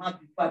brush my mouth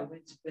before I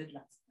went to bed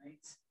last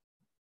night.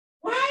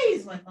 Why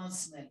is my mouth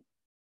smelling?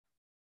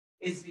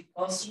 It's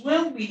because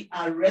when we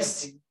are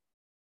resting,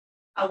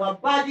 our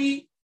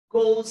body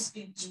goes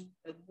into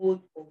a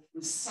mode of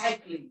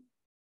recycling.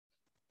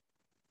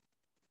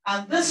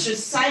 And this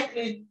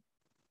recycling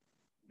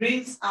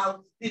brings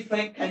out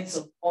different kinds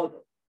of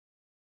odor.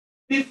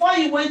 Before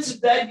you went to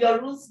bed, your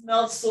room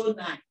smelled so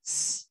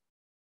nice.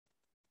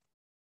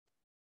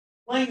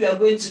 When you are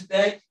going to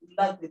bed, you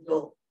lock the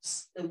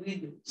doors, the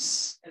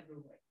windows,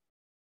 everywhere.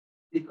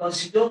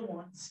 Because you don't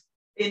want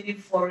any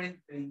foreign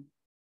thing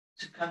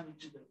to come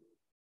into the room.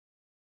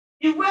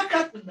 You wake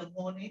up in the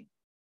morning,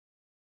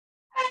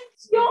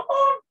 and your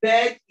own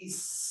bed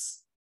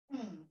is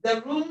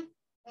the room,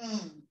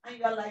 and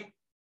you're like,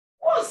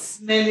 what's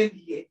smelling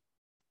here?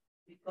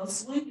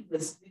 Because when you were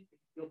sleeping,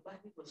 your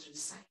body was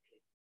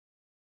recycling.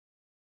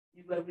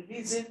 You were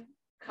releasing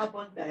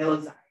carbon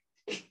dioxide.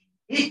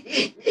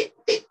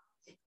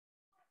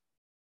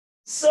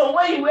 So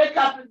when you wake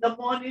up in the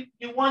morning,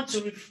 you want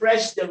to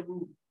refresh the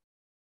room.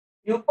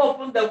 You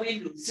open the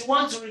windows. You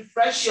want to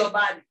refresh your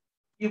body.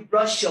 You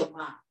brush your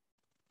mouth.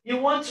 You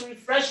want to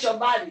refresh your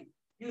body.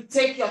 You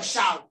take your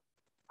shower.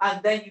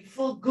 And then you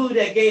feel good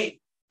again.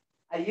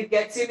 Are you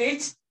getting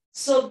it?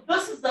 So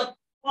this is the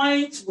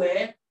point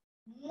where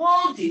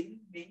molding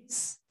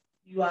means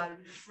you are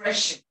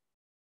refreshing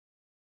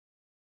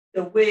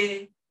the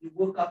way you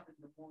woke up in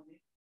the morning.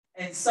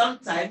 And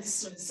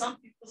sometimes when some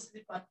people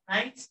sleep at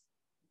night,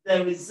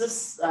 there is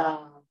this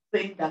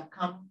thing that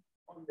comes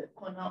on the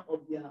corner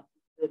of the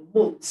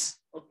moles,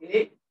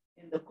 okay,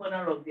 in the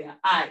corner of their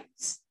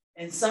eyes.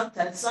 And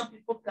sometimes some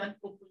people can't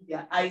open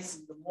their eyes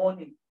in the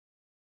morning.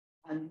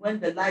 And when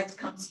the light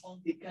comes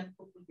on, they can't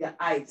open their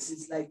eyes.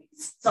 It's like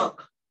it's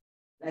stuck,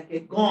 like a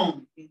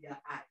gum in their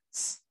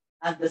eyes.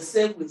 And the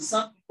same with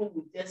some people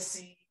will just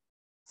see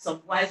some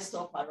white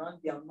stuff around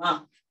their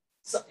mouth.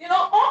 So,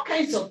 all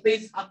kinds of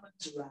things happen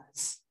to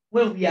us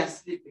when we are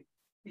sleeping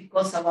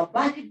because our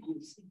body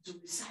goes into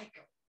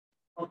recycle,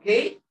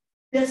 okay?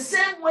 The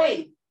same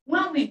way,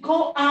 when we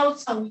go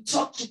out and we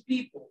talk to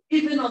people,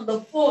 even on the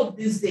phone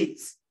these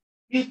days,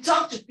 you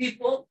talk to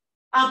people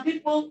and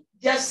people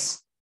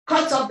just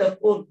cut off the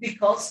phone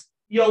because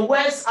your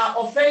words are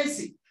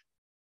offensive.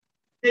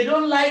 They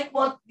don't like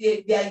what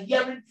they are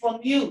hearing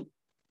from you.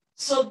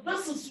 So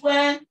this is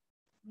where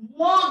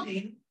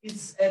molding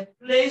is a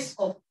place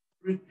of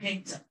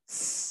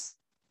repentance.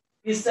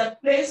 It's a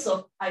place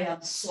of I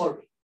am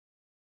sorry.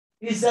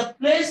 It's a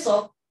place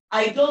of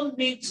I don't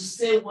mean to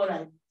say what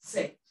I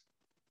said.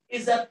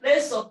 It's a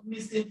place of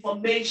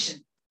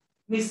misinformation,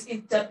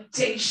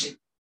 misinterpretation.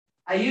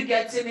 Are you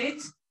getting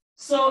it?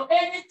 So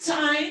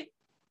anytime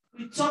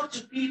we talk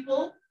to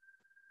people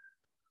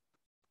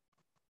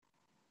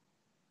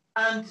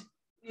and,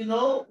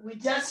 we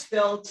just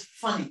felt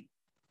funny,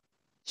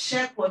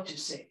 check what you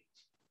said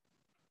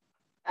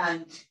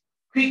and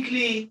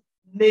quickly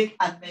make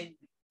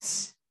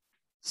amendments.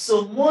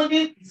 So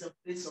mourning is a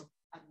place of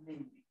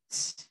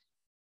amendments.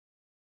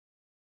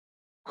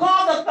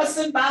 Call the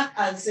person back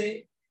and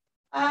say,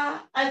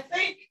 I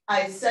think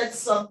I said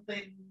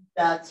something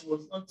that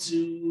was not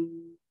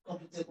too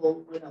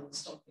comfortable when I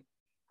was talking.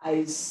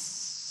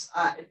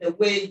 The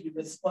way you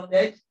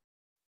responded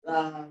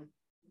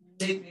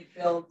made me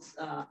felt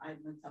I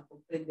might have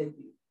offended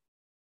you.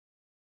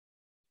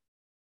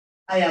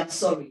 I am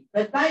sorry.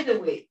 But by the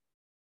way,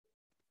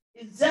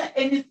 is there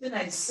anything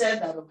I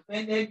said that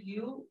offended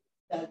you,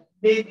 that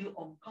made you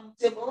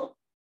uncomfortable?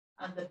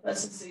 And the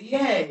person say,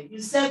 yeah,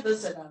 you said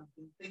this and I've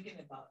been thinking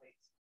about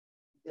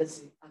it. Just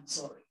say, I'm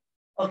sorry.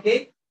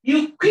 Okay?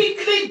 You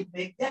quickly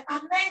make the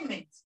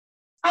amendment.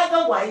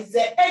 Otherwise,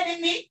 the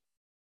enemy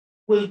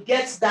will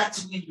get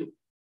that window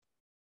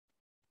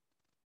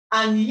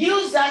and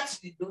use that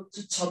window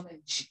to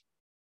torment you.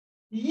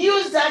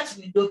 Use that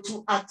window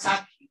to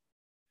attack you.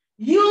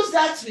 Use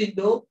that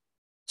window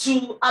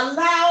to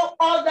allow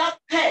other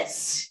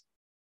pests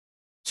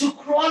to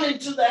crawl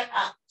into the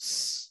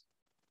house.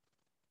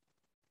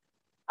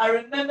 I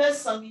remember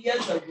some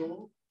years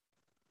ago,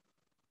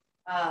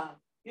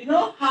 You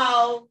know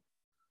how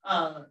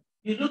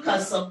you look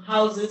at some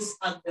houses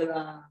and there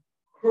are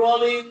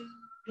crawling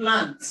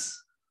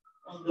plants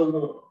on the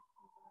wall.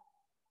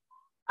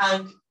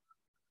 And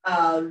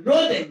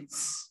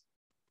rodents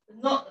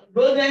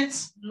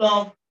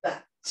love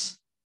that.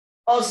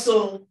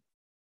 Also,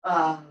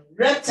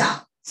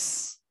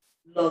 reptiles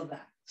love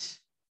that.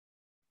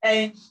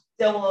 And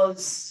there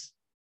was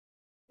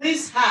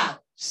this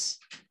house.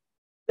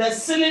 The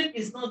ceiling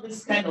is not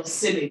this kind of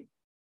ceiling.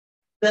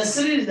 The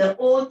ceiling is the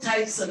old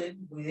type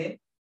ceiling where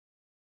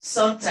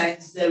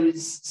sometimes there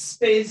is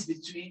space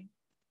between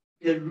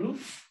the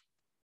roof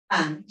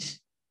and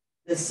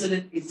the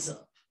ceiling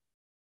itself.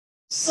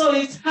 So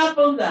it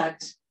happened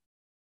that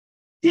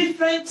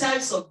different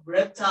types of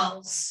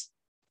reptiles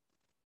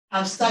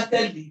have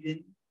started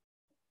living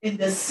in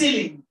the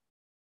ceiling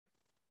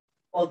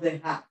of the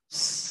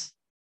house.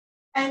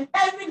 And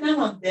every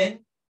now and then,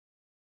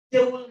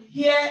 they will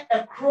hear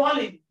a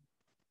crawling.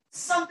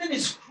 Something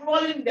is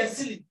crawling in the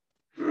ceiling.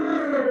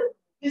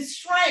 It's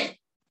strange.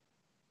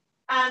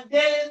 And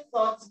they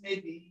thought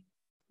maybe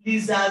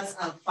lizards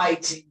are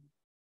fighting.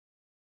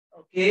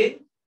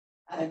 Okay?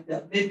 And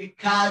maybe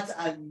cats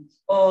and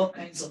all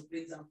kinds of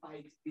things are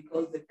fighting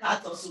because the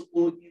cat also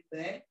go in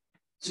there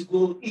to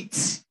go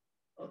eat.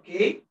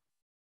 Okay?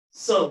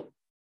 So,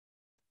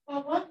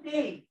 but one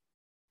day,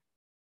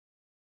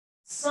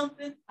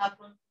 something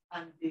happened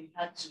and they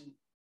had to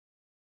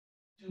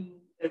do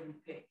a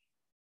repair.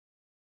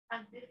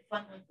 And they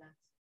found out that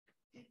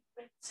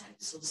different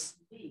types of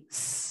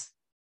snakes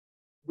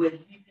were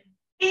living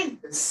in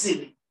the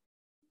ceiling.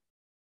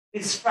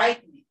 It's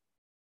frightening.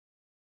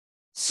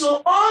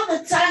 So all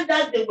the time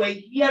that they were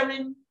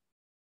hearing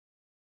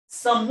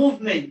some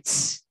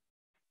movement,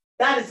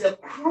 that is a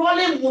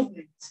crawling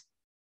movement,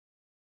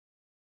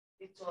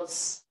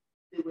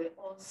 they were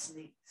all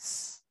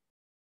snakes.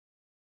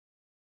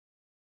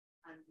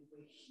 And they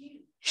were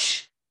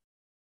huge.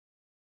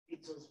 It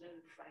was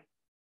very frightening.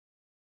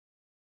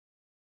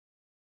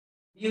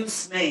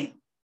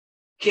 Newsmen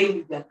came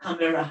with their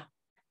camera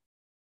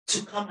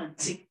to come and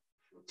take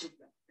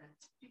photographs that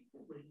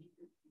people were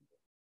living in the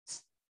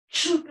house.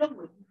 Children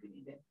were living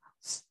in the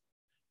house.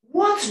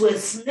 What were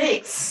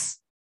snakes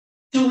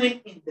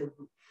doing in the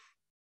roof?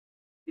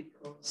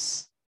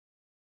 Because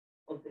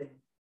of the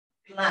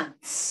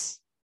plants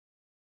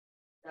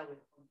that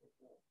were on the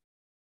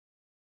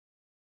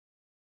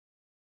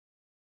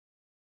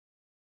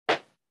wall.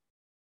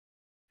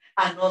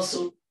 And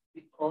also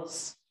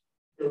because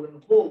there were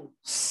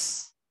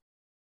holes.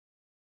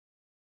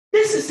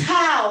 This is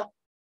how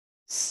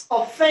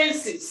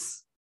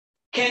offenses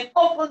can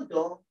open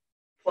door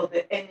for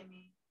the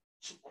enemy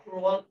to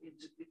crawl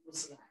into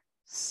people's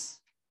lives.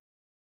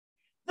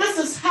 This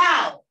is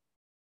how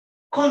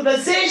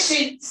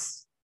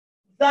conversations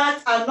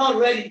that are not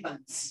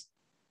relevant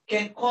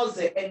can cause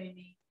the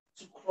enemy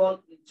to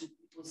crawl into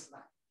people's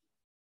lives.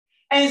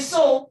 And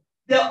so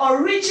the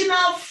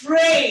original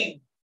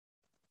frame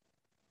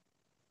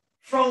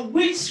from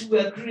which we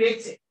were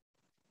created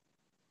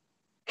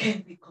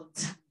can be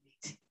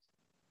contaminated,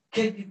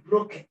 can be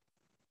broken.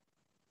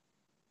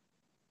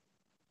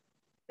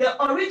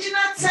 The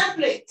original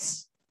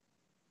template,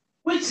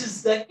 which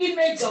is the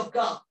image of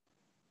God,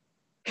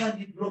 can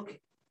be broken.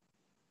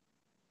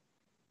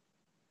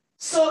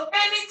 So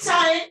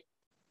anytime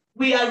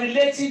we are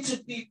relating to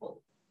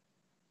people,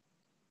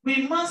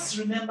 we must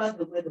remember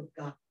the word of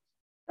God,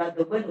 that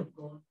the word of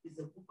God is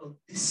the book of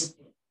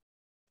discipline,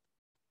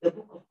 the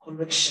book of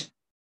correction,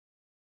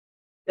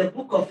 the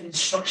book of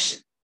instruction,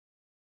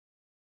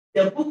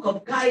 the book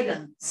of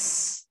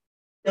guidance,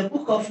 the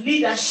book of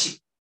leadership.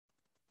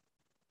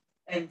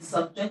 And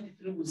Psalm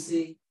 23 will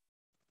say,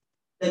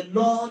 the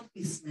Lord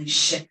is my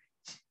shepherd,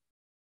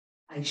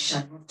 I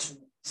shall not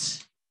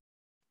want.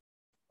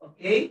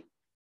 Okay?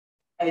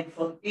 And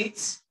from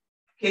it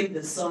came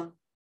the song,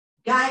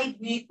 guide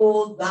me,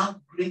 O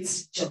thou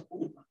great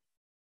Jehovah.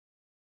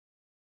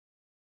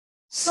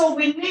 So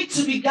we need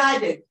to be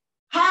guided.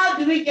 How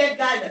do we get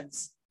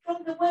guidance?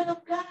 From the word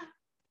of God.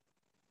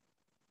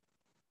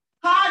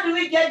 How do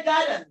we get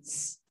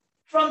guidance?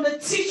 From the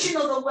teaching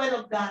of the word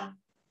of God.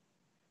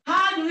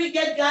 How do we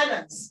get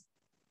guidance?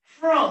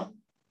 From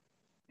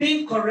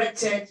being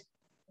corrected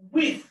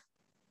with,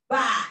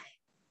 by,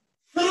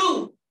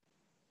 through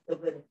the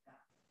word of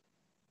God.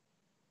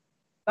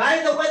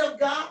 By the word of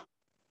God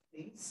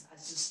means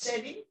as you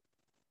study,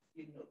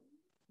 you know.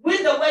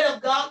 With the word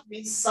of God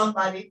means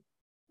somebody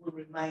will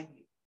remind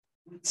you,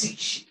 will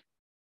teach you.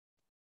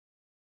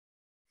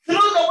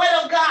 Through the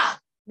word of God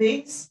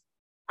means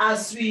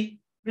as we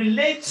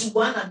relate to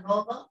one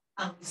another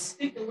and we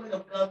speak the word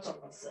of God to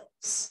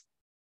ourselves,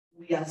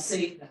 we are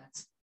saying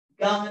that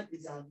God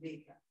is our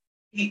maker.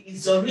 He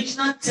is the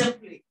original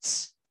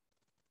template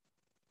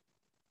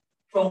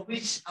from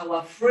which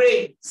our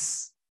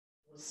phrase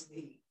was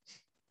made.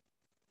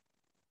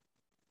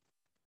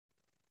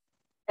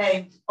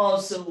 And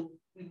also,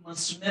 we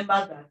must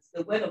remember that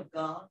the word of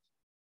God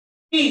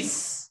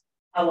is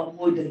our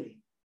modeling.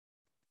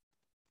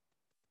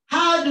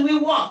 How do we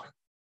walk?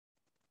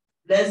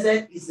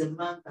 Blessed is the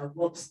man that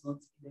walks not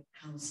in the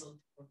counsel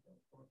of the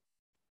world.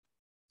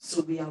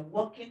 So we are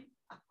walking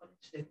according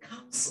to the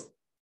counsel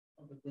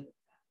of the word of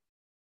God.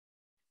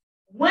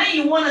 When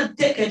you want to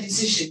take a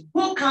decision,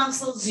 who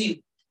counsels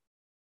you?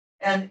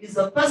 And is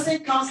the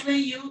person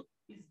counseling you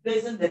is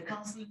basing the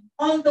counseling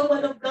on the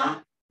word of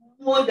God,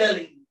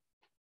 modeling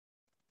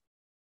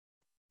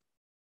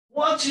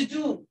what to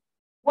do,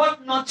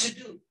 what not to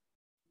do,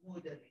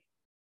 modeling.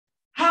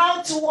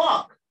 How to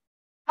walk,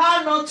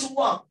 how not to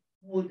walk,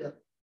 modeling.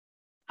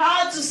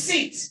 How to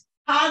sit,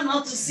 how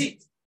not to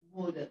sit,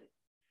 modeling.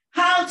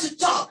 How to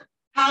talk,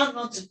 how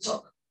not to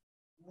talk,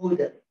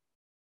 modeling.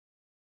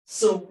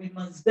 So we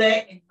must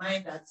bear in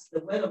mind that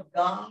the word of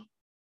God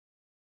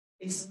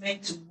is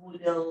meant to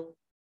model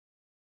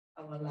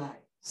our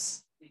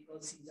lives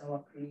because he's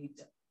our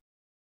creator.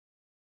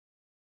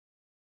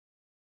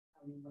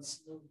 And we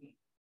must know him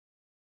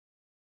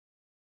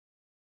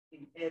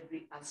in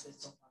every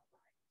aspect of our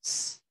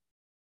lives.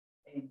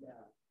 And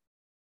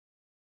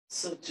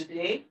so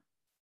today,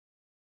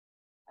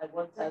 I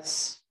want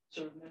us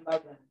to remember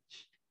that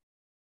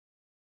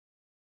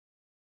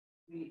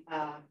we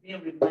are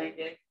being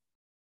reminded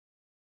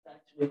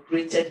that we're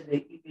created in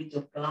the image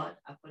of God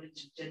according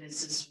to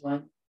Genesis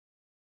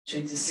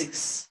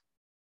 1:26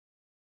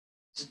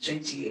 to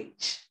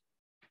 28.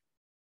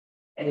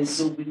 And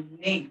so we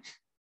need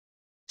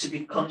to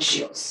be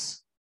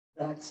conscious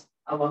that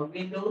our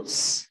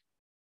windows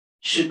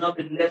should not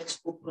be left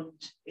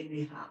opened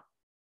anyhow.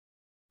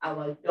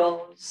 Our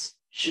doors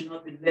should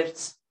not be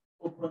left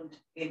opened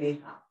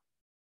anyhow.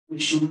 We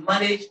should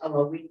manage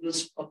our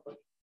windows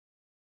properly.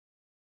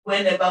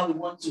 Whenever we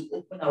want to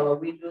open our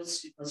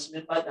windows, we must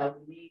remember that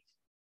we need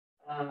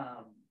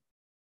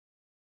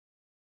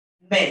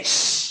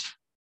mesh.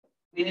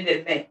 We need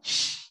a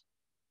mesh.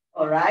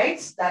 All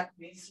right? That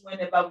means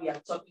whenever we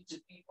are talking to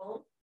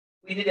people,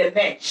 we need a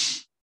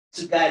mesh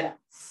to guide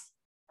us.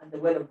 And the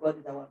word of God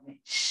is our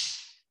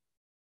mesh.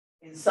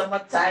 In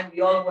summertime,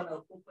 we all want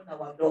to open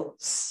our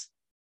doors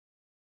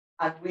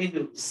and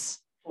windows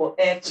for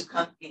air to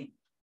come in.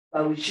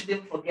 But we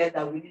shouldn't forget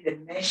that we need a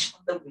mesh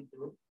on the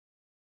window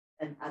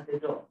and at the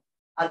door.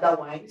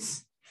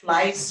 Otherwise,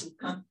 flies will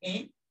come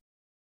in,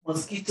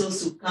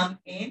 mosquitoes will come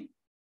in,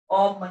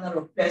 all manner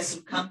of pests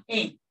will come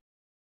in.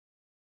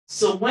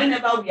 So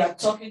whenever we are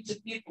talking to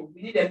people,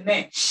 we need a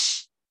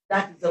mesh.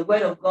 That is the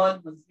word of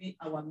God must be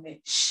our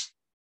mesh.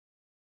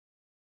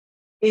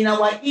 In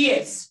our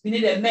ears, we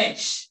need a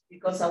mesh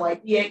because our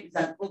ear is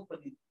an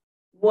opening.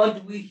 What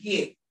do we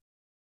hear?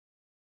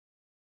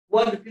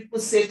 What do people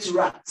say to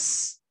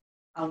us?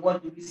 And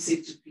what do we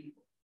say to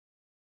people?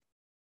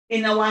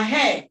 In our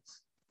head,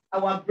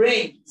 our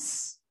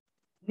brains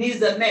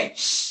needs a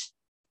mesh.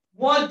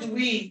 What do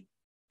we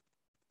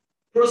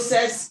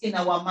process in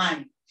our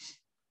mind?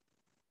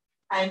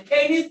 And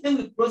anything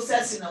we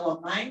process in our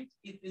mind,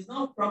 if it's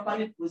not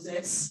properly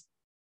processed,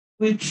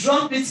 we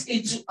drop it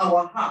into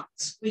our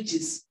heart, which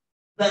is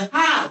the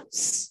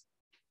house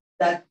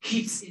that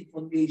keeps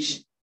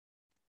information.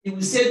 You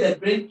will say the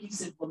brain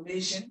keeps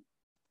information,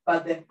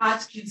 but the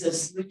heart keeps the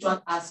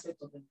spiritual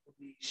aspect of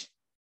information.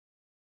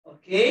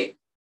 Okay?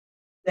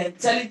 The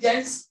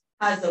intelligence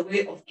has a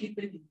way of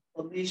keeping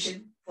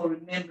information for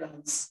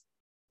remembrance.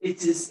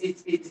 It is a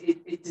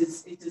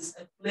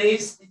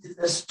place, it is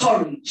the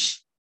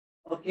storage,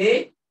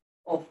 okay,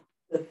 of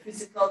the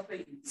physical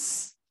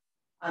things.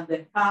 And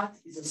the heart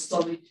is a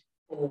storage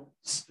for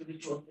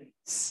spiritual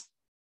things.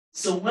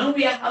 So when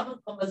we are having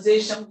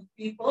conversation with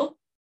people,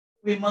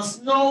 we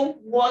must know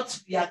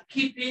what we are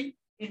keeping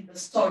in the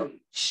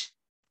storage.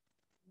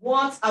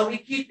 What are we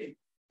keeping?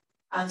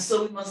 And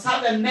so we must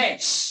have a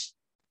mesh.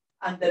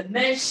 And the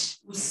mesh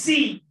will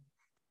see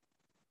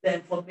the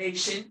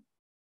information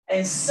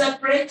and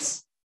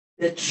separate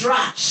the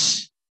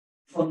trash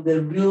from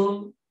the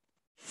real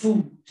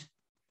food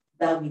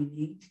that we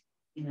need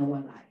in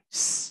our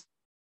lives.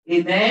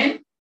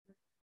 Amen?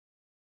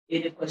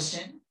 Any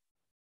question?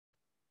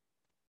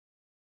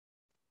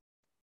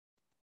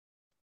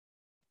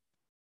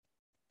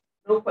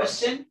 No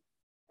question?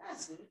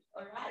 That's good.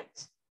 All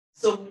right.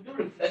 So we'll do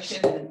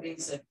reflection in the main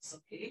service,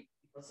 okay?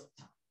 Because of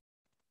time.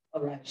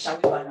 All right. Shall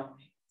we bow our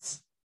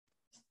heads?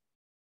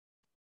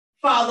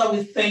 Father,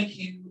 we thank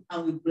you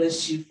and we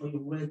bless you for your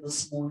word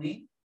this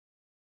morning.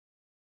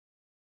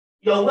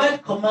 Your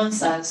word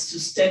commands us to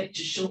study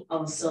to show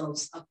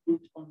ourselves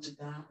approved unto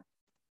God,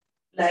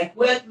 like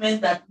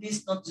workmen that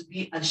needs not to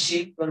be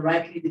ashamed, but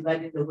rightly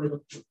dividing the word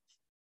of truth.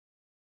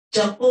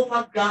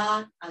 Jehovah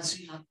God, as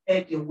we have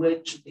heard your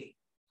word today,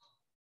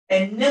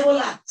 enable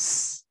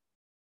us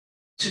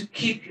to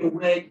keep your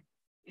word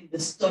in the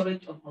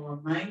storage of our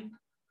mind,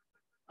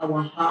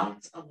 our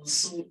heart, our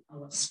soul,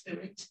 our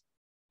spirit,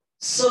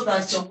 so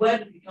that your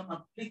word will become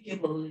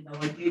applicable in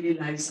our daily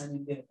lives and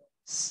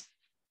endeavors.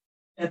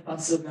 Help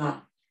us, O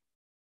God,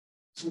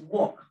 to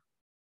walk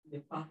in the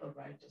path of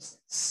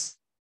righteousness,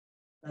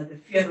 that the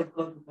fear of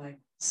God will guide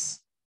us,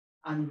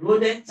 and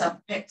rodents and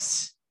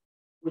pests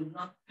will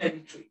not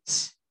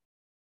penetrate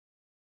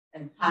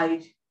and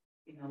hide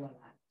in our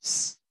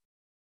lives.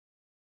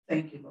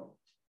 Thank you, Lord.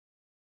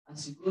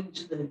 as you go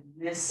into the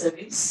next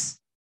service,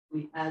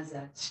 we ask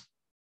that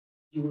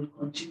you will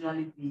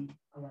continually be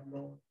our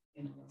Lord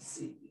and our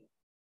Savior.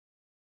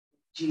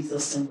 In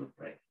Jesus' name we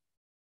pray.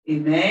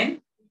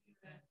 Amen.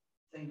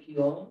 Thank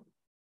you all.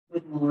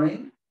 Good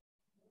morning.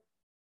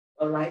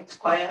 All right,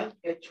 choir,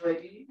 get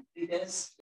ready. Leaders.